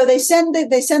investigate. So they send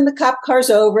the cop cars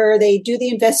over. They do the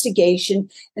investigation.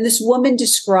 And this woman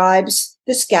describes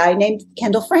this guy named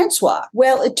Kendall Francois.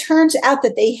 Well, it turns out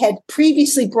that they had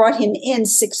previously brought him in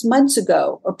 6 months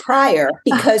ago or prior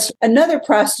because another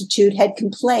prostitute had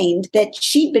complained that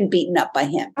she'd been beaten up by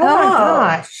him. Oh my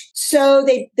gosh. So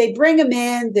they bring him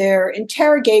in, they're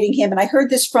interrogating him. And I heard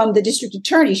this from the district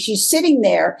attorney. She's sitting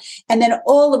there. And then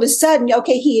all of a sudden,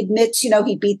 okay, he admits,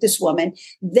 he beat this woman.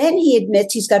 Then he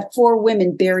admits he's got 4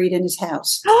 women buried in his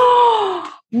house.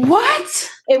 What?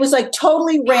 It was like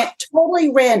totally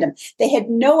random. They had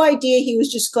no idea he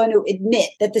was just going to admit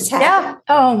that this happened.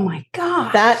 Yeah. Oh my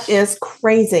God. That is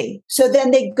crazy. So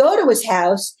then they go to his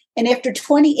house and after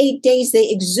 28 days,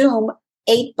 they exhume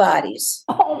 8 bodies.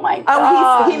 Oh my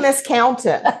God. Oh, he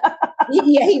miscounted.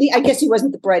 I guess he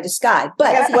wasn't the brightest guy, but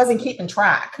I guess he wasn't keeping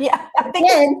track. Yeah.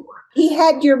 Then he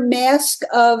had your mask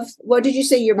of, what did you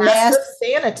say? Your mask of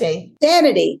sanity.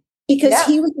 Sanity. Because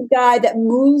he was the guy that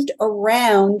moved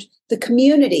around the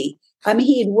community. I mean,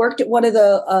 he had worked at one of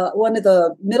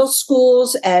the middle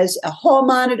schools as a hall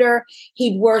monitor.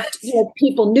 He'd worked.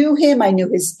 People knew him. I knew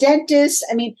his dentist.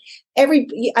 I mean,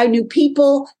 I knew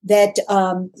people that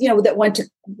that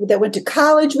went to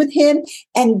college with him,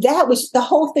 and that was the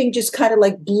whole thing. Just kind of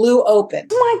like blew open.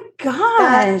 Oh my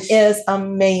gosh, that is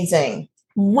amazing.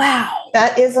 Wow.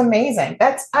 That is amazing.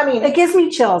 It gives me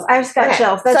chills. I just got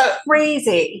chills. That's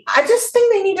crazy. I just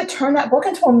think they need to turn that book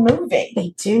into a movie.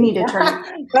 They do need to turn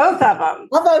both of them.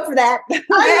 I'll vote for that.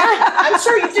 I'm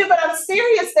sure you do, but I'm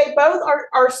serious. They both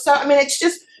are so, it's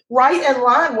just right in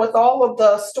line with all of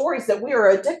the stories that we are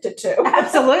addicted to.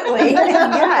 Absolutely.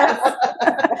 Yes.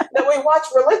 That we watch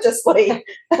religiously.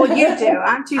 Well, you do.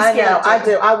 I'm too scared. I know. I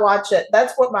do. I watch it.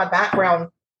 That's what my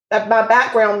background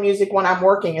music when I'm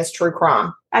working is true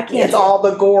crime. I can't. It's all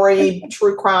the gory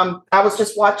true crime. I was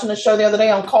just watching a show the other day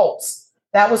on cults.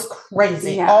 That was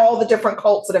crazy. Yeah. All the different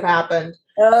cults that have happened.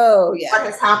 Oh, yeah. What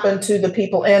has happened to the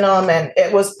people in them. And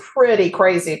it was pretty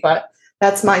crazy, but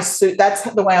that's my suit. That's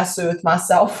the way I soothe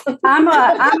myself. I'm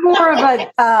more of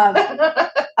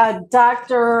a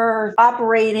doctor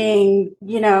operating,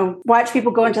 watch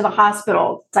people go into the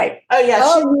hospital type. Oh,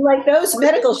 yeah. You like those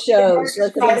medical shows.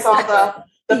 I saw the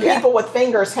people with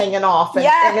fingers hanging off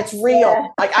and it's real. Yeah.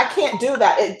 Like, I can't do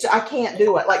that. I can't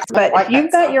do it. But if you've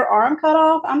got your arm cut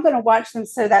off, I'm going to watch them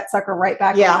sew that sucker right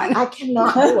back on. I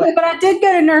cannot do it. But I did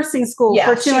go to nursing school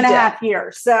for 2.5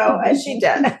 years. So she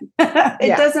did.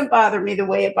 It doesn't bother me the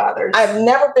way it bothers. I've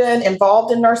never been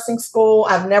involved in nursing school.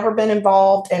 I've never been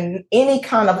involved in any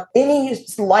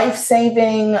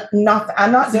life-saving, nothing.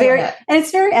 I'm not doing it. And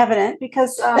it's very evident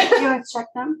because you want to check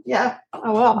them? Yeah.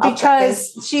 Oh, well,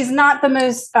 because she's not the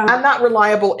most... I'm not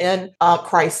reliable in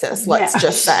crisis, let's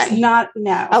just say. No.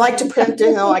 I like to pretend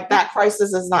that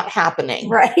crisis is not happening.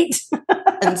 Right.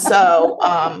 And so...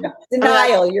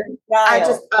 denial. You're in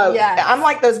denial. I'm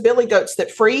like those billy goats that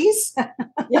freeze.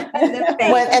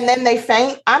 And then they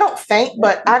faint. I don't faint,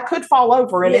 but I could fall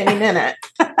over at any minute.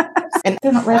 And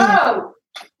they're not ready. Oh,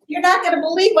 you're not going to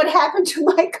believe what happened to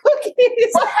my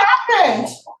cookies. What happened?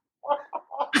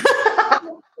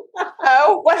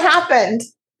 Oh, what happened?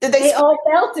 Did they all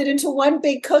melted into one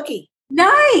big cookie.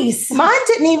 Nice. Mine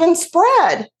didn't even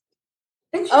spread.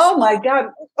 Oh my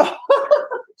God.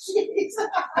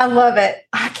 I love it.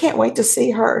 I can't wait to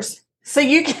see hers. So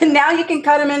you can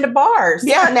cut them into bars.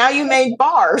 Yeah, now you made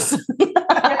bars. I think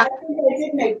I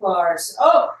did make bars.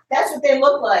 Oh, that's what they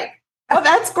look like. Oh,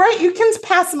 that's great. You can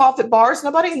pass them off at bars.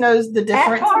 Nobody knows the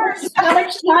difference. At bars? How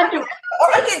much time do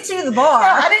take it to the bar? No,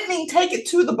 I didn't mean take it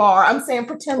to the bar. I'm saying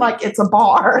pretend like it's a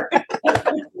bar.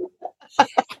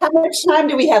 How much time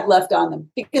do we have left on them?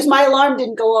 Because my alarm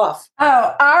didn't go off.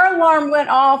 Oh, our alarm went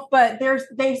off, but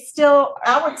they still.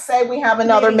 I would say we have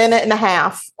another minute and a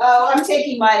half. Oh, I'm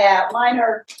taking mine out. Mine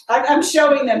are. I'm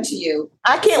showing them to you.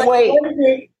 I can't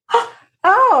wait.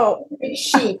 Oh, big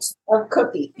sheets of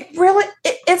cookie. Really?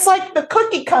 It's like the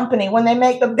cookie company when they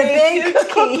make the big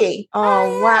cookie.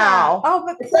 Oh, wow. Oh,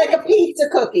 but it's like a pizza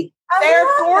cookie. They're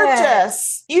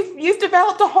gorgeous. You've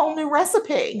developed a whole new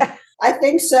recipe. I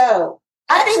think so.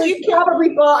 I think you can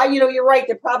probably bar. You're right.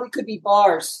 There probably could be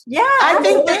bars. Yeah, I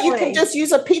think that you can just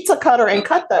use a pizza cutter and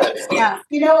cut those. Yeah,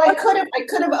 I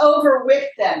could have over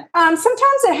whipped them.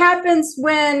 Sometimes it happens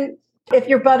if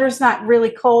your butter's not really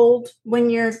cold when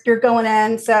you're going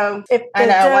in. So if the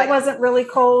dough wasn't really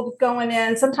cold going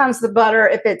in, sometimes the butter,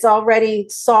 if it's already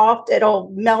soft,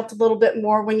 it'll melt a little bit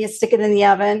more when you stick it in the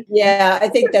oven. Yeah, I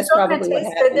think that's probably what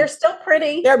happened. They're still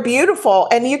pretty. They're beautiful,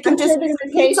 and you can just use a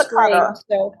pizza cutter.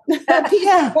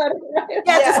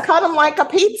 Just cut them like a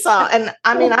pizza. And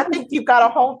I mean, I think you've got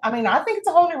I think it's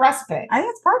a whole new recipe. I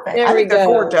think it's perfect. I think they're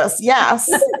gorgeous. Yes.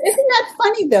 Isn't that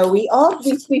funny though? We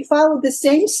followed the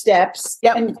same steps.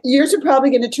 Yep. And yours are probably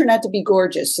going to turn out to be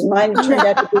gorgeous, and mine turned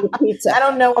out to be the pizza. I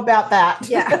don't know about that.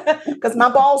 Yeah. Because my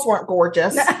balls weren't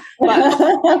gorgeous. But,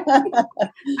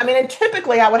 and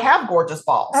typically I would have gorgeous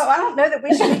balls. Oh, I don't know that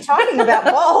we should be talking about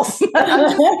balls.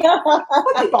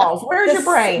 What balls? Where's your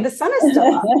brain? The sun is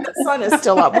still up. The sun is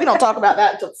still up. We don't talk about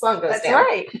that until the sun goes down.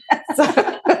 That's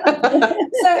right.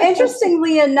 So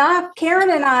interestingly enough,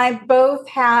 Karen and I both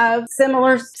have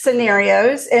similar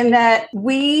scenarios in that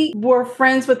we were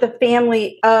friends with the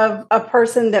family of a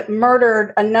person that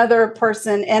murdered another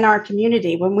person in our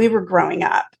community when we were growing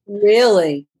up.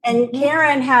 Really? And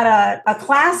Karen had a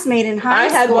classmate in high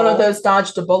school. I had one of those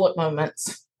dodged a bullet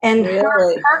moments. And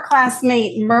her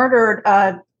classmate murdered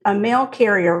a mail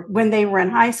carrier when they were in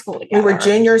high school together. We were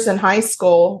juniors in high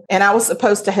school, and I was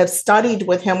supposed to have studied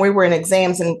with him. We were in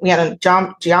exams, and we had a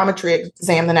geometry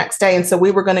exam the next day. And so we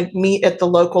were going to meet at the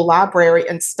local library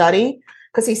and study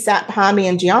because he sat behind me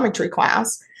in geometry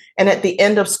class. And at the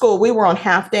end of school, we were on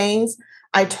half days.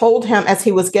 I told him as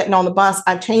he was getting on the bus,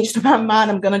 I've changed my mind.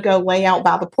 I'm going to go lay out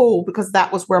by the pool because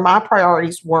that was where my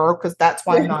priorities were, because that's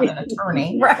why I'm not an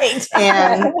attorney. Right.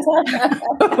 And,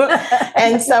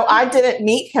 and so I didn't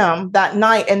meet him that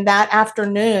night. And that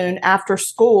afternoon after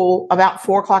school, about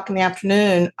 4:00 in the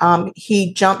afternoon,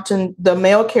 he jumped in. The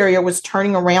mail carrier was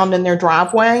turning around in their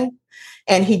driveway.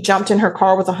 And he jumped in her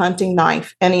car with a hunting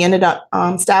knife. And he ended up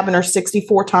stabbing her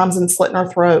 64 times and slitting her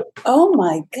throat. Oh,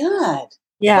 my God.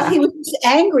 Yeah. Well, he was just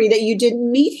angry that you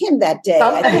didn't meet him that day.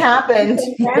 Something happened.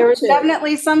 There was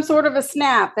definitely some sort of a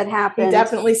snap that happened. He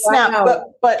definitely snapped.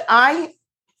 Wow. But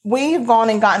we've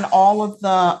gone and gotten all of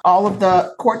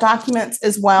the court documents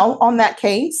as well on that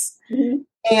case. Mm-hmm.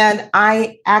 And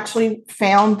I actually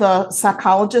found the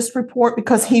psychologist report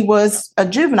because he was a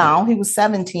juvenile. He was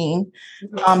 17.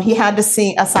 Mm-hmm. He had to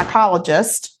see a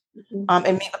psychologist.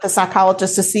 And meet with the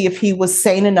psychologist to see if he was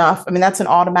sane enough. I mean, that's an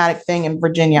automatic thing in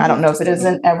Virginia. I don't know if it is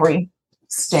in every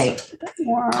state.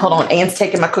 Wow. Hold on. Anne's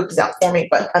taking my cookies out for me,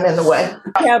 but I'm in the way.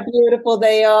 Look how beautiful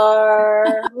they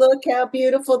are. Look how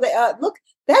beautiful they are. Look,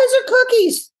 those are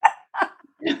cookies.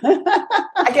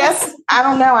 I guess, I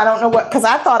don't know what, because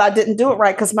I thought I didn't do it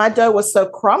right because my dough was so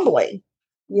crumbly.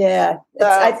 Yeah.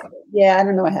 I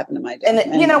don't know what happened to my dough.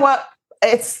 And you know what?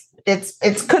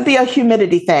 It could be a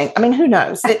humidity thing. I mean, who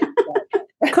knows?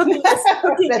 Cooking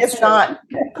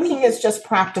is just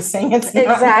practicing. It's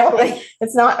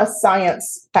it's not a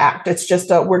science fact. It's just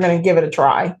we're going to give it a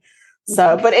try.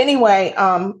 So, but anyway,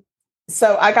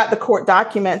 so I got the court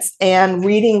documents and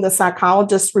reading the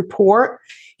psychologist's report.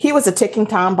 He was a ticking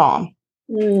time bomb.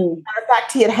 Matter of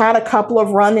fact, he had a couple of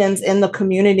run-ins in the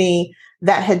community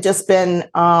that had just been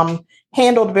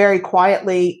handled very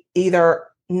quietly, either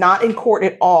not in court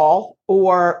at all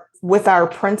or with our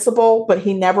principal, but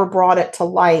he never brought it to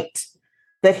light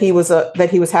that he was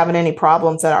having any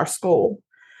problems at our school.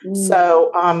 So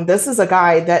this is a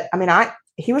guy that,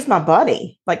 he was my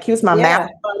buddy. Like he was my math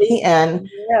buddy. And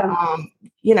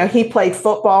he played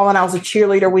football and I was a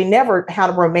cheerleader. We never had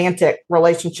a romantic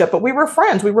relationship, but we were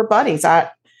friends. We were buddies.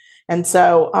 And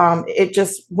so it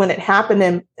just, when it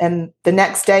happened and the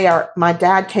next day, my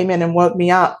dad came in and woke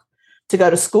me up to go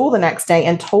to school the next day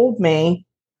and told me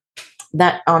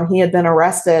that he had been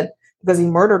arrested because he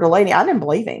murdered a lady. I didn't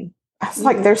believe him. I was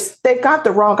like, they've got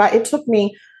the wrong guy. It took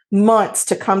me months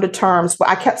to come to terms, but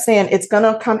I kept saying it's going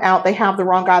to come out. They have the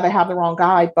wrong guy. They have the wrong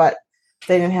guy, but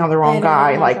they didn't have the wrong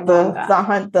guy. Like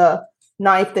the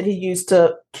knife that he used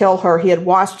to kill her, he had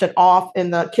washed it off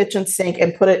in the kitchen sink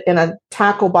and put it in a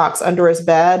tackle box under his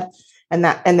bed, and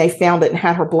they found it and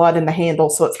had her blood in the handle.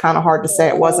 So it's kind of hard to say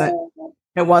it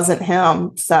wasn't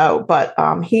him. So, but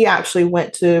he actually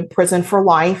went to prison for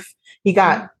life. He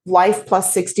got life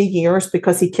plus 60 years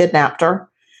because he kidnapped her.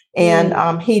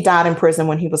 And he died in prison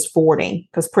when he was 40,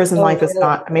 because prison life is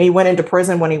not, he went into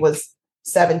prison when he was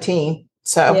 17.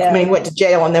 So, he went to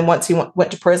jail. And then once he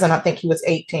went to prison, I think he was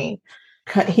 18.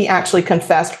 He actually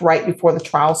confessed right before the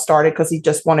trial started because he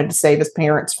just wanted to save his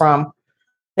parents from,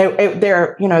 they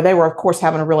were, of course,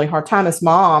 having a really hard time. His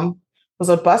mom was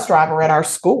a bus driver at our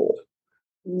school.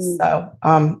 So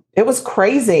it was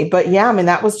crazy. But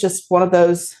that was just one of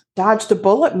those dodge the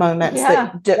bullet moments.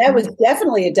 Yeah, that was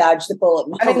definitely a dodge the bullet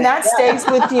moment. That stays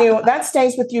with you. That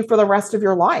stays with you for the rest of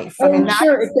your life.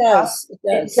 Sure, it does.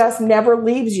 It just never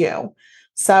leaves you.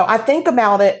 So I think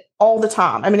about it all the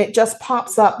time. It just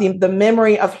pops up, the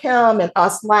memory of him and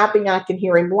us laughing, and I can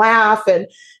hear him laugh. And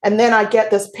then I get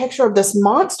this picture of this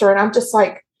monster, and I'm just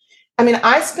like,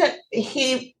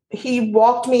 he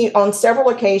walked me on several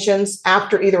occasions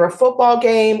after either a football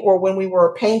game or when we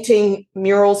were painting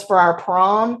murals for our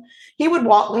prom. He would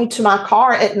walk me to my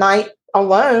car at night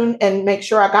alone and make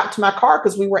sure I got to my car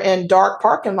because we were in dark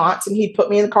parking lots, and he'd put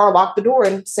me in the car, lock the door,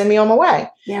 and send me on my way.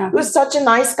 Yeah. He was such a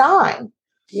nice guy.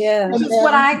 Yeah.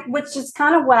 Which is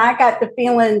kind of what I got the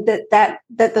feeling that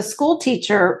the school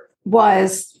teacher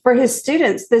was for his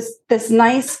students, this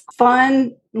nice,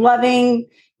 fun, loving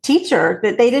teacher,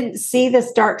 that they didn't see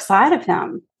this dark side of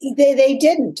him. They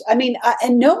didn't.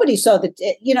 And nobody saw that.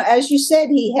 As you said,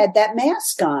 he had that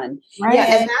mask on. Right.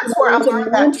 Yeah, and that's where I'm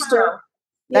learning that term.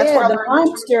 That's where the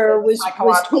monster was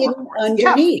hidden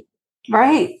underneath. Yeah.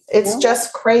 Right. It's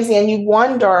just crazy, and you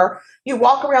wonder. You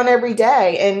walk around every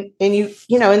day, and you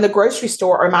in the grocery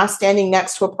store, am I standing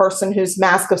next to a person whose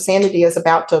mask of sanity is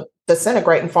about to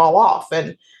disintegrate and fall off?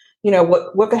 And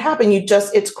what could happen?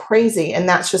 It's crazy. And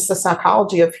that's just the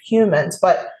psychology of humans.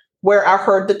 But where I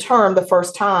heard the term the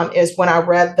first time is when I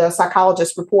read the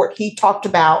psychologist's report. He talked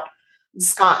about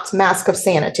Scott's mask of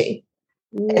sanity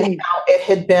and how it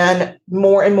had been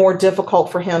more and more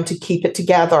difficult for him to keep it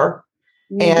together.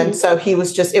 And so it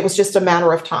was just a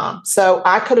matter of time. So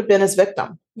I could have been his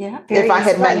victim. Yeah. If I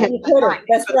had met him.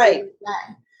 That's right.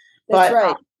 That's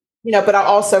right. But I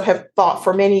also have thought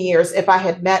for many years, if I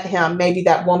had met him, maybe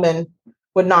that woman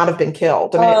would not have been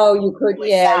killed. You could.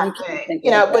 Yeah.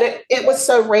 But it was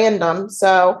so random.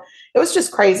 So it was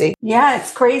just crazy. Yeah.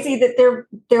 It's crazy that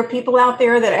there are people out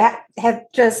there that have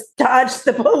just dodged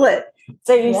the bullet.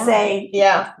 So you say,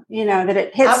 that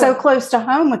it hits so close to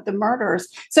home with the murders.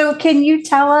 So can you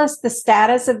tell us the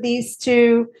status of these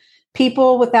two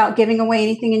people without giving away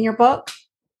anything in your book?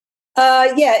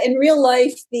 In real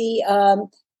life, the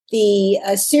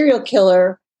serial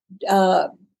killer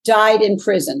died in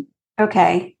prison.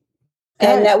 Okay.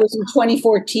 And that was in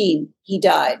 2014. He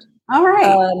died. All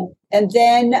right. And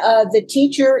then the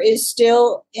teacher is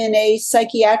still in a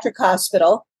psychiatric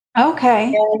hospital.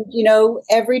 Okay. And,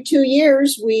 every 2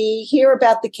 years we hear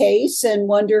about the case and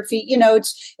wonder if he,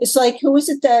 it's like, who was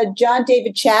it? The John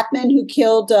David Chapman who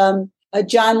killed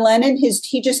John Lennon?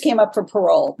 He just came up for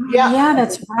parole. Yeah,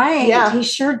 that's right. Yeah. He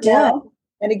sure did. Yeah.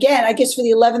 And again, I guess for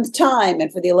the 11th time.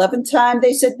 And for the 11th time,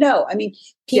 they said no.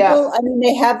 People,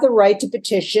 they have the right to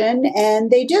petition,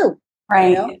 and they do.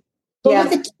 Right. But with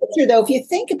the teacher, though, if you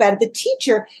think about it,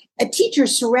 a teacher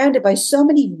is surrounded by so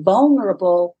many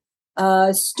vulnerable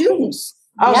students.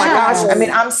 Oh my gosh.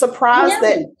 I'm surprised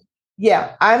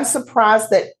I'm surprised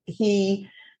that he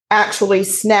actually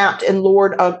snapped and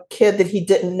lured a kid that he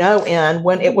didn't know in,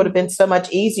 when it would have been so much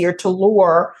easier to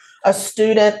lure a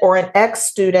student or an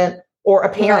ex-student or a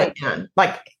parent in.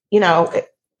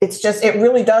 It's just, it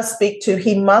really does speak to,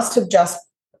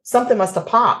 something must have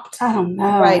popped. I don't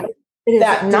know. Right.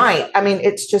 That night.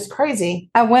 It's just crazy.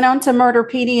 I went on to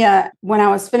Murderpedia when I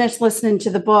was finished listening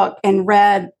to the book and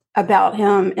read about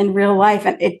him in real life.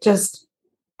 And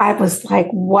I was like,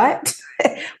 what?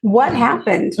 What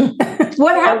happened?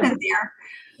 What happened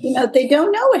there? They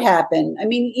don't know what happened.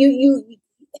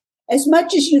 as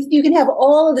much as you can have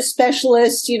all of the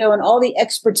specialists, and all the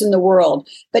experts in the world,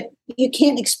 but you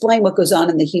can't explain what goes on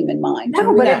in the human mind.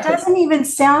 No, but it doesn't even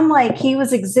sound like he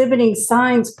was exhibiting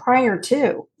signs prior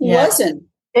to. He wasn't.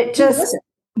 It just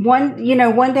one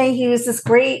day he was this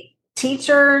great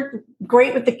teacher,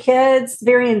 great with the kids,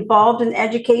 very involved in the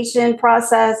education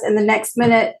process, and the next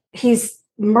minute he's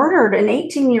murdered an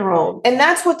 18-year-old. And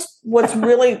that's what's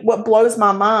really what blows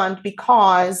my mind,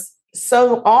 because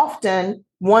so often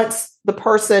once the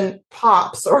person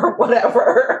pops or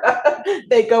whatever,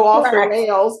 they go off their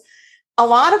rails. A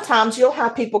lot of times you'll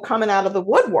have people coming out of the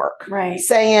woodwork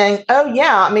saying, oh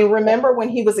yeah, I mean, remember when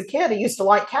he was a kid, he used to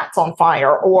light cats on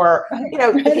fire, or,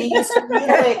 he used to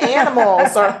mutilate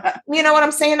animals, or, you know what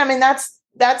I'm saying? I mean, that's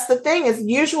the thing, is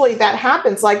usually that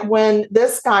happens. Like when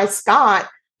this guy, Scott,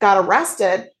 got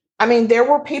arrested, I mean, there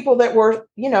were people that were,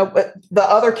 but the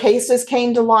other cases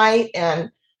came to light,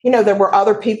 and, there were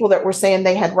other people that were saying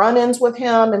they had run-ins with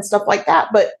him and stuff like that.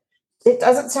 But it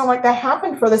doesn't sound like that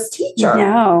happened for this teacher.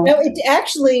 No, it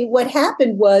actually, what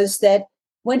happened was that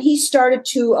when he started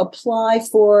to apply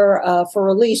for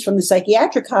release from the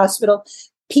psychiatric hospital,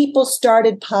 people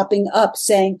started popping up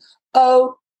saying,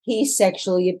 oh, he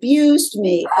sexually abused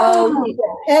me. Oh, he's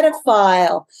a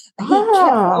pedophile. He kept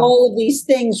all of these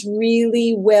things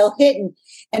really well hidden.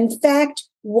 In fact,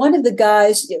 one of the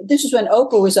guys, this is when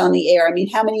Oprah was on the air. I mean,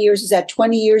 how many years is that?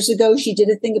 20 years ago, she did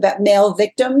a thing about male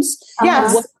victims.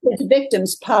 Yes. One of his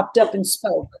victims popped up and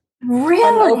spoke. Really?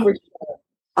 On Oprah's show.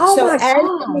 Oh, so my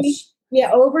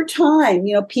gosh. over time,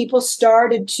 people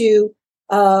started to,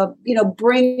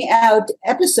 bring out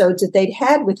episodes that they'd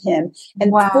had with him.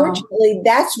 And fortunately,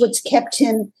 that's what's kept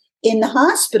him in the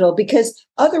hospital, because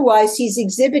otherwise he's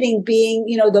exhibiting being,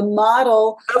 the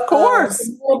model, of course,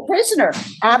 prisoner.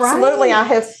 Absolutely.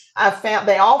 I've found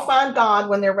they all find God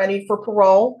when they're ready for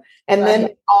parole, and then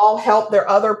all help their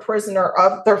other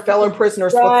their fellow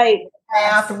prisoners with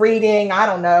math, reading, I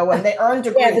don't know, and they earn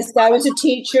degrees. Yeah, this guy was a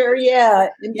teacher.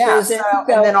 In prison.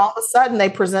 And then all of a sudden they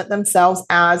present themselves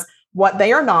as what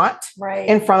they are not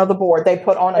in front of the board. They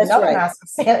put on another mask of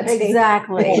sanity.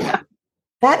 Exactly. Yeah.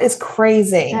 That is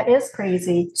crazy. That is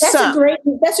crazy.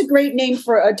 That's a great name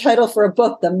for a title for a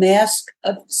book, The Mask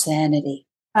of Sanity.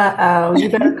 You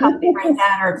better copyright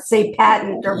that, or say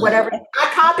patent, or whatever.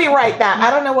 I copyright that.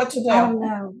 I don't know what to do. I don't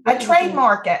know. I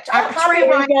trademark it.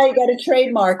 You got to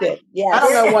trademark it. Yeah. I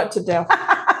don't know what to do.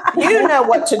 You know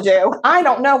what to do. I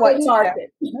don't know what to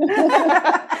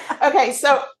do. Okay,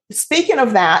 so speaking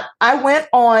of that, I went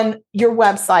on your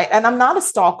website, and I'm not a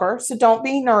stalker, so don't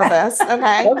be nervous.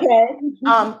 Okay. Okay.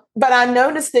 But I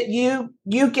noticed that you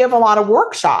give a lot of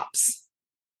workshops.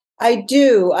 I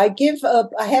do. I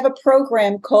have a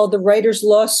program called the Writers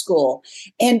Law School,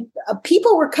 and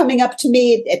people were coming up to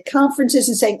me at conferences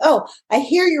and saying, "Oh, I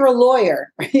hear you're a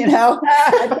lawyer." It's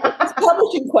a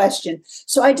publishing question.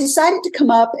 So I decided to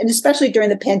come up, and especially during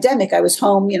the pandemic, I was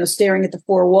home, staring at the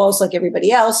four walls like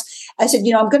everybody else. I said,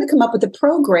 I'm going to come up with a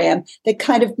program that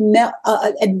kind of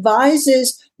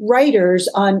advises writers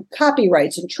on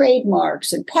copyrights and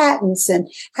trademarks and patents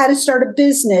and how to start a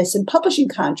business and publishing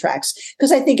contracts,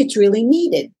 because I think it's really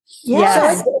needed.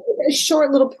 Yes. So it's a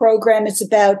short little program. It's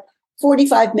about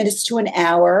 45 minutes to an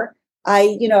hour.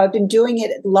 I've been doing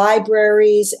it at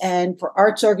libraries and for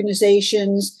arts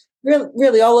organizations,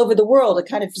 really all over the world. It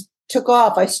kind of took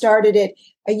off. I started it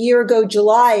a year ago,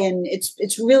 July, and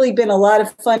it's really been a lot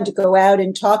of fun to go out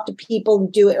and talk to people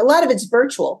and do it. A lot of it's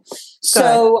virtual.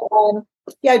 So,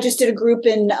 I just did a group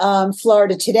in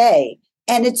Florida today,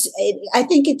 and I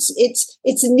think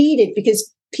it's needed,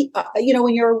 because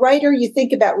when you're a writer, you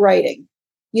think about writing.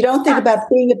 You don't think about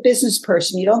being a business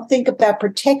person. You don't think about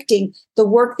protecting the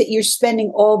work that you're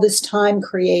spending all this time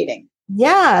creating.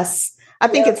 Yes, I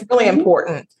think it's really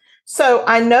important. So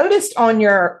I noticed on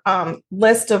your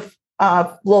list of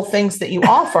little things that you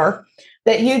offer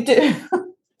that you do.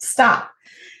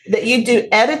 That you do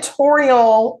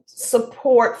editorial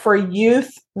support for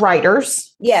youth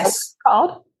writers. Yes.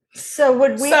 Called. So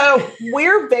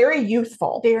we're very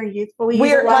youthful. Very youthful.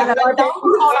 We're like the number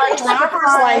on our driver's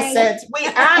license. We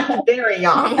act very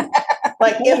young,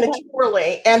 like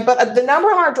immaturely. But the number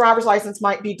on our driver's license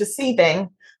might be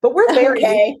deceiving, but we're very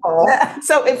youthful.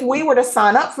 So if we were to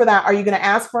sign up for that, are you going to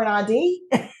ask for an ID?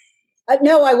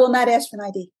 No, I will not ask for an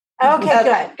ID.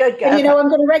 Okay, good. And I'm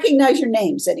going to recognize your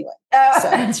names anyway.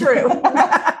 True.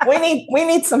 we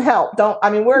need some help.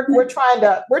 We're trying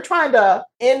to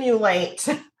emulate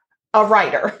a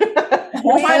writer.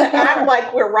 We're trying to act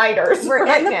like we're writers. We're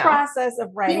in the process of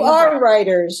writing. You are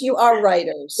writers.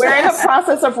 We're in the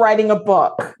process of writing a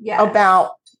book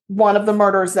about one of the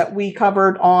murders that we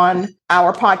covered on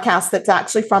our podcast that's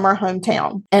actually from our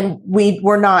hometown. And we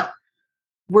were not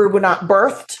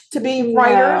birthed to be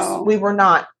writers. No. We were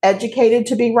not educated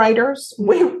to be writers.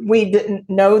 We didn't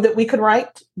know that we could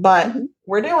write, but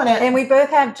we're doing it. And we both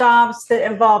have jobs that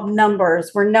involve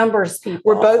numbers. We're numbers people.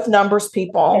 We're both numbers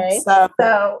people. Okay. So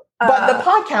but the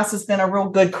podcast has been a real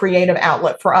good creative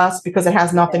outlet for us because it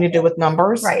has nothing to do with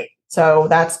numbers. Right. So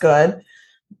that's good.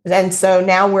 And so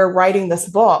now we're writing this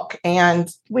book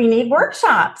and we need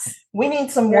workshops. We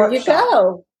need some There workshops. you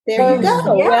go. There you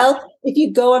go. Yeah. Well, if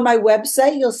you go on my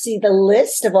website, you'll see the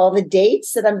list of all the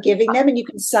dates that I'm giving them, and you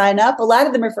can sign up. A lot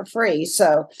of them are for free.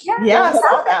 So Yeah, I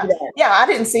saw that. Yeah, I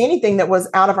didn't see anything that was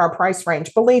out of our price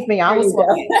range. Believe me, I was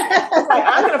looking. Like,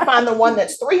 I'm going to find the one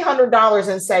that's $300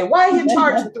 and say, why are you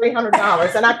charging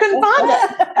 $300? And I couldn't find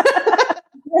it.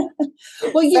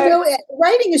 Well,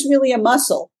 writing is really a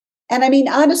muscle. And I mean,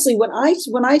 honestly, when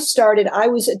I started, I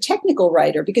was a technical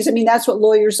writer because, I mean, that's what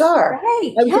lawyers are.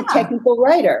 Right. I was a technical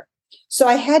writer. So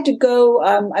I had to go,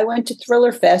 I went to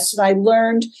Thriller Fest and I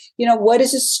learned, what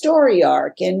is a story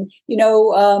arc and,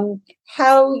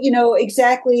 how,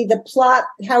 exactly the plot,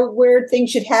 where things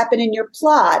should happen in your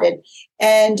plot.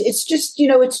 And it's just,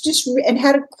 and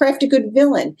how to craft a good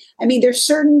villain. I mean, there's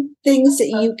certain things that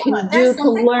you can do to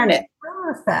learn it.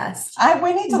 Thriller Fest.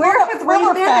 We need to look at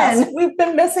Thriller Fest. We've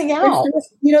been missing out.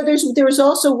 There was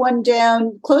also one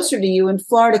down closer to you in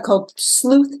Florida called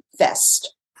Sleuth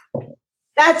Fest.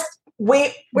 That's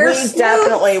we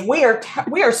definitely we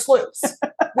are sleuths.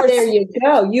 There you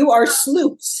go. You are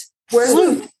sleuths. We're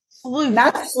Sleuth.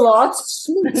 Not sloths.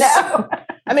 Sleuths. No,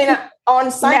 I mean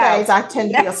on Sundays I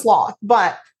tend to be a sloth,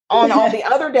 but on all the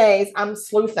other days I'm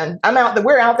sleuthing.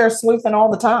 We're out there sleuthing all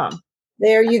the time.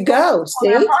 There you go.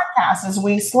 See, our podcast is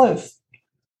We Sleuth.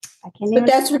 But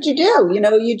that's what you do.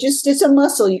 It's a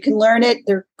muscle. You can learn it.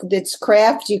 It's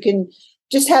craft. You can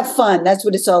just have fun. That's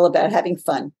what it's all about, having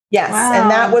fun. Yes. Wow. And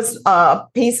that was a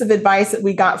piece of advice that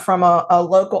we got from a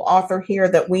local author here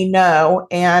that we know.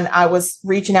 And I was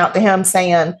reaching out to him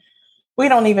saying, we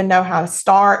don't even know how to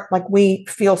start. Like, we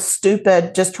feel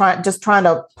stupid just trying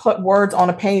to put words on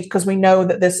a page because we know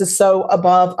that this is so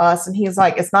above us. And he's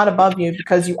like, it's not above you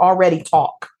because you already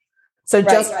talk. So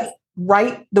just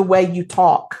write the way you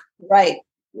talk. Right.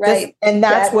 And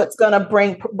that's what's going to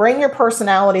bring your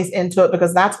personalities into it,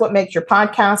 because that's what makes your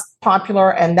podcast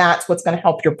popular. And that's what's going to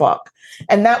help your book.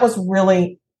 And that was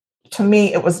really, to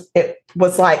me, it was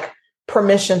like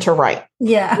permission to write.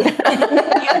 Yeah.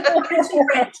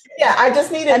 Yeah, I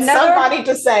just needed somebody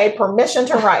to say permission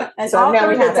to write. An so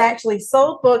author that's actually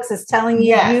sold books is telling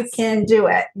you you can do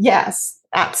it. Yes,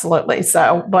 absolutely.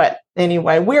 So, but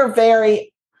anyway, we're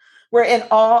in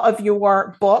awe of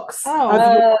your books.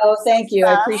 Oh, thank you.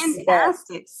 I appreciate that.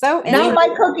 So, not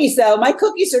my cookies though. My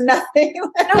cookies are nothing.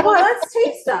 Well, let's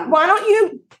taste them. Why don't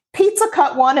you pizza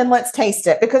cut one and let's taste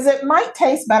it, because it might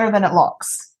taste better than it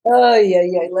looks. Oh yeah.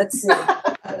 Let's see.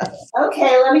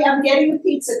 Okay, I'm getting the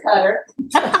pizza cutter.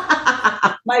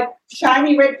 My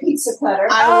shiny red pizza cutter.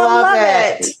 I love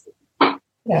it.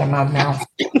 Yeah, my mouth.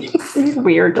 This is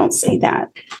weird. Don't say that.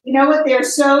 You know what? They're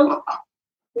so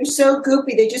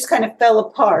goopy. They just kind of fell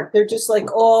apart. They're just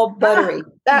like all buttery.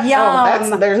 There's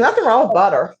nothing wrong with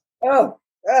butter. No.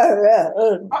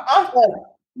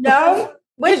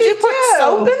 Did you put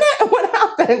soap in it? What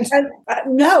happened?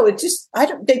 No, it just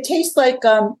they taste like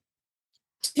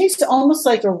taste almost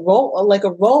like a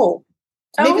roll,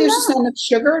 Maybe there's just not enough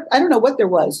sugar. I don't know what there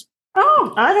was.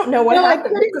 Oh, I don't know what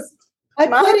happened. I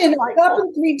put in a cup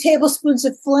and 3 tablespoons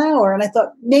of flour, and I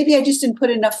thought maybe I just didn't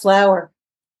put enough flour.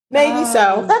 Maybe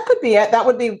so. That could be it. That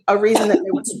would be a reason that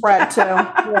they would spread too.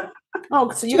 Yeah.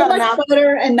 Oh, so you got a mouthful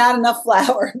butter and not enough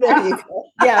flour. There you go.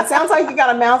 Yeah, it sounds like you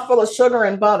got a mouthful of sugar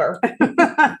and butter.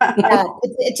 Yeah,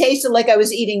 it tasted like I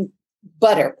was eating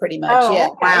butter, pretty much. Oh, yeah.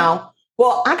 Wow.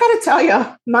 Well, I got to tell you,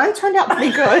 mine turned out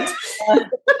pretty good.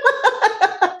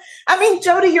 I mean,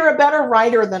 Jody, you're a better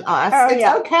writer than us. It's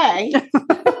okay.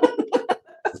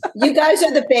 You guys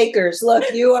are the bakers. Look,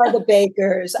 you are the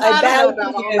bakers. I bow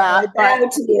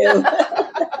to you.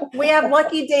 We have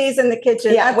lucky days in the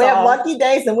kitchen. Yeah, we have lucky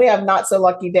days and we have not so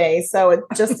lucky days. So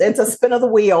it's a spin of the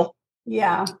wheel.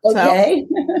 Yeah. Okay.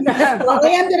 Well, I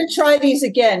am going to try these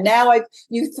again. Now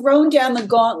you've thrown down the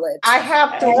gauntlet. I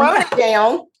have thrown it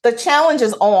down. The challenge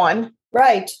is on.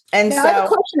 Right. And now, I have a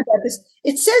question about this.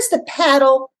 It says the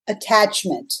paddle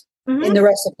attachment in the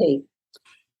recipe.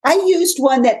 I used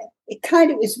one that it kind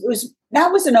of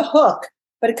wasn't a hook,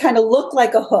 but it kind of looked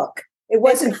like a hook. It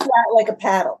wasn't flat like a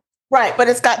paddle. Right, but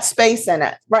it's got space in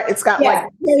it. Right, it's got like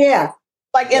in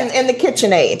the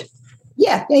KitchenAid.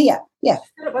 Yeah.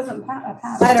 It wasn't a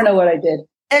paddle. I don't know what I did.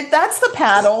 That's the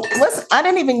paddle. Listen, I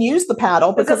didn't even use the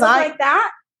paddle because like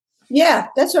that. Yeah,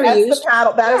 that's what I used. The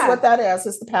paddle. That is what that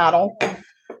is the paddle.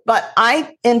 But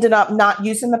I ended up not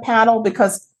using the paddle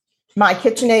because my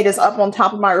KitchenAid is up on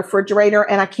top of my refrigerator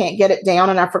and I can't get it down.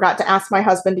 And I forgot to ask my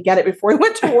husband to get it before he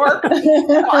went to work.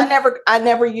 So I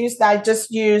never used that. I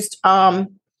just used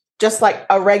just like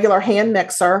a regular hand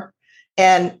mixer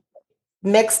and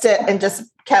mixed it and just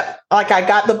kept, like, I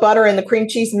got the butter and the cream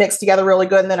cheese mixed together really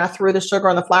good. And then I threw the sugar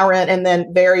and the flour in, and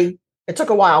then it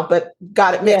took a while, but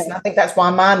got it mixed. Yeah. And I think that's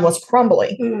why mine was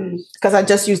crumbly, because I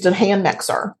just used a hand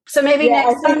mixer. So maybe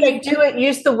next time you do it,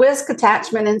 use the whisk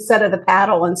attachment instead of the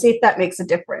paddle and see if that makes a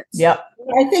difference. Yep.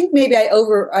 I think maybe I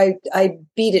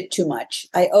beat it too much.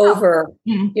 I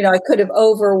could have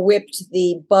over whipped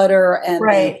the butter and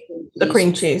the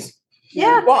cream cheese.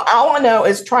 Yeah. Well, all I know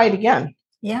is try it again.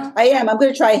 Yeah, I am. I'm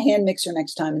going to try a hand mixer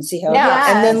next time and see how. Yeah, yes.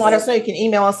 And then let us know. You can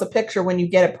email us a picture when you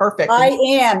get it perfect. I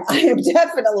am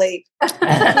definitely. We'll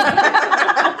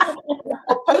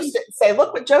post it and say,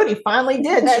 "Look what Jody finally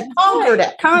did. She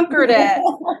conquered it."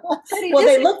 Well,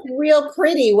 they looked real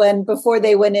pretty before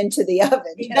they went into the oven.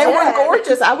 They were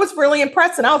gorgeous. I was really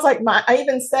impressed, and I was like, I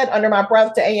even said under my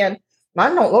breath to Ann,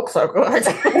 "Mine don't look so good."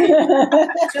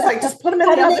 She's like, "Just put them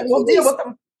in the oven. We'll deal with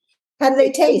them." How do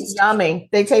they taste? Yummy.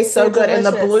 They taste so good. Delicious.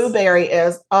 And the blueberry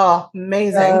is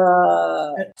amazing.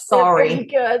 Sorry.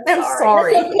 Good. I'm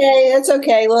sorry. That's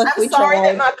okay. Look, I'm sorry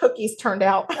that my cookies turned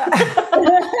out. Well,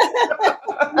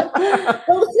 it's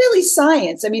really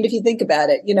science. I mean, if you think about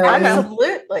it,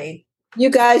 Absolutely. You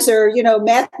guys are,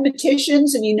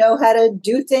 mathematicians, and you know how to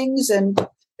do things. And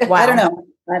wow. I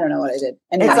don't know what I did.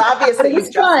 Anyway, it's obvious that it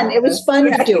was fun. It was fun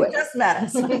to do it. Just met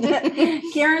us.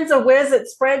 Karen's a whiz at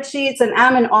spreadsheets, and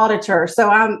I'm an auditor, so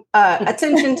I'm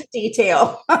attention to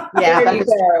detail. Yeah,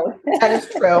 that is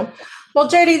true. Well,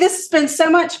 Jody, this has been so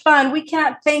much fun. We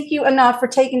can't thank you enough for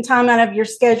taking time out of your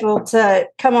schedule to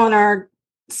come on our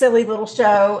silly little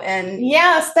show. And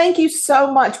yes, thank you so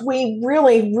much. We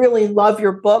really, really love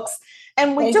your books,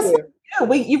 and we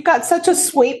you've got such a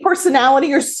sweet personality.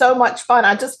 You're so much fun.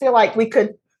 I just feel like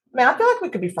I feel like we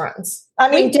could be friends. I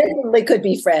mean, we definitely could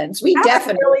be friends. We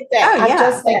definitely think. I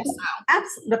just think so.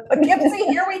 Absolutely. Poughkeepsie,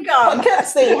 here we go.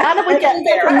 Poughkeepsie, how did we get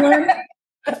there?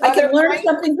 I can learn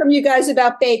something from you guys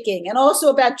about baking and also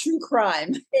about true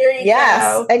crime. There you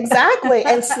go. Exactly.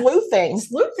 And sleuthing.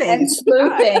 Yes.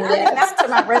 That's to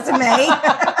my resume.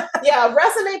 Yeah,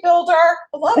 resume builder.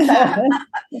 I love that.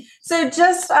 So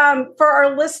just for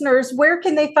our listeners, where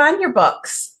can they find your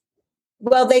books?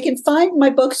 Well, they can find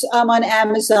my books on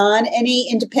Amazon, any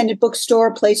independent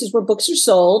bookstore, places where books are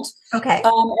sold. Okay.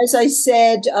 As I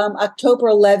said, October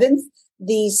 11th,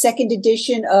 the second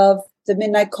edition of The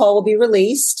Midnight Call will be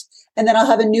released. And then I'll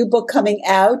have a new book coming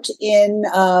out in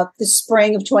the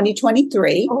spring of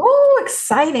 2023. Oh,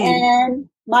 exciting. And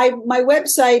my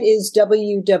website is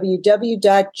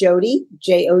www.jode,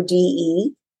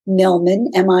 Jode,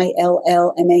 Millman,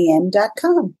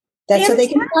 MILLMAN.com. That's how they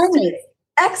can find me.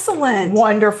 Excellent.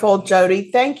 Wonderful,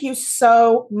 Jody. Thank you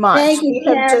so much. Thank you,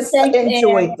 Karen. Just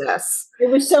enjoyed this. It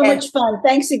was so much fun.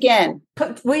 Thanks again.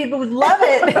 We would love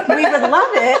it. We would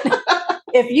love it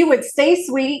if you would stay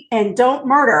sweet and don't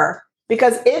murder.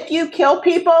 Because if you kill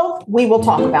people, we will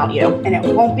talk about you. And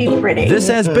it won't be pretty. This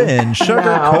has been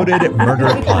Sugar Coated Murder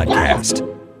Podcast,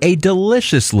 a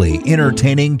deliciously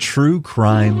entertaining true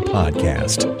crime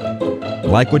podcast.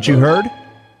 Like what you heard?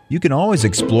 You can always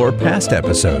explore past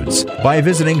episodes by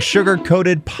visiting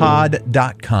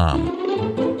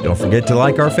sugarcoatedpod.com. Don't forget to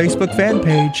like our Facebook fan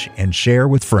page and share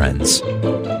with friends.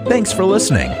 Thanks for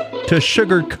listening to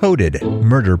Sugar Coated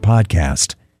Murder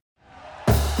Podcast.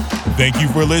 Thank you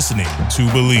for listening to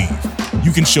Believe.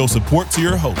 You can show support to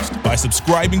your host by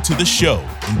subscribing to the show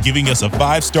and giving us a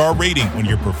 5-star rating on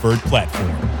your preferred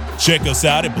platform. Check us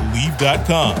out at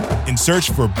Believe.com and search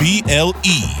for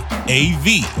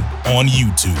BLEAV on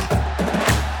YouTube.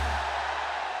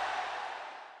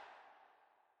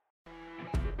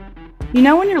 You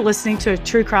know when you're listening to a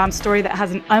true crime story that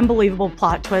has an unbelievable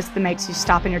plot twist that makes you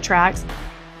stop in your tracks?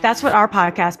 That's what our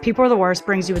podcast, People Are the Worst,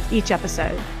 brings you with each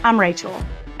episode. I'm Rachel.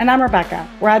 And I'm Rebecca.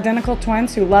 We're identical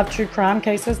twins who love true crime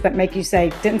cases that make you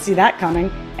say, didn't see that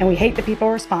coming, and we hate the people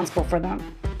responsible for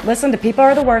them. Listen to People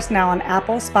Are the Worst now on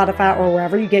Apple, Spotify, or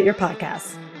wherever you get your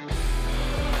podcasts.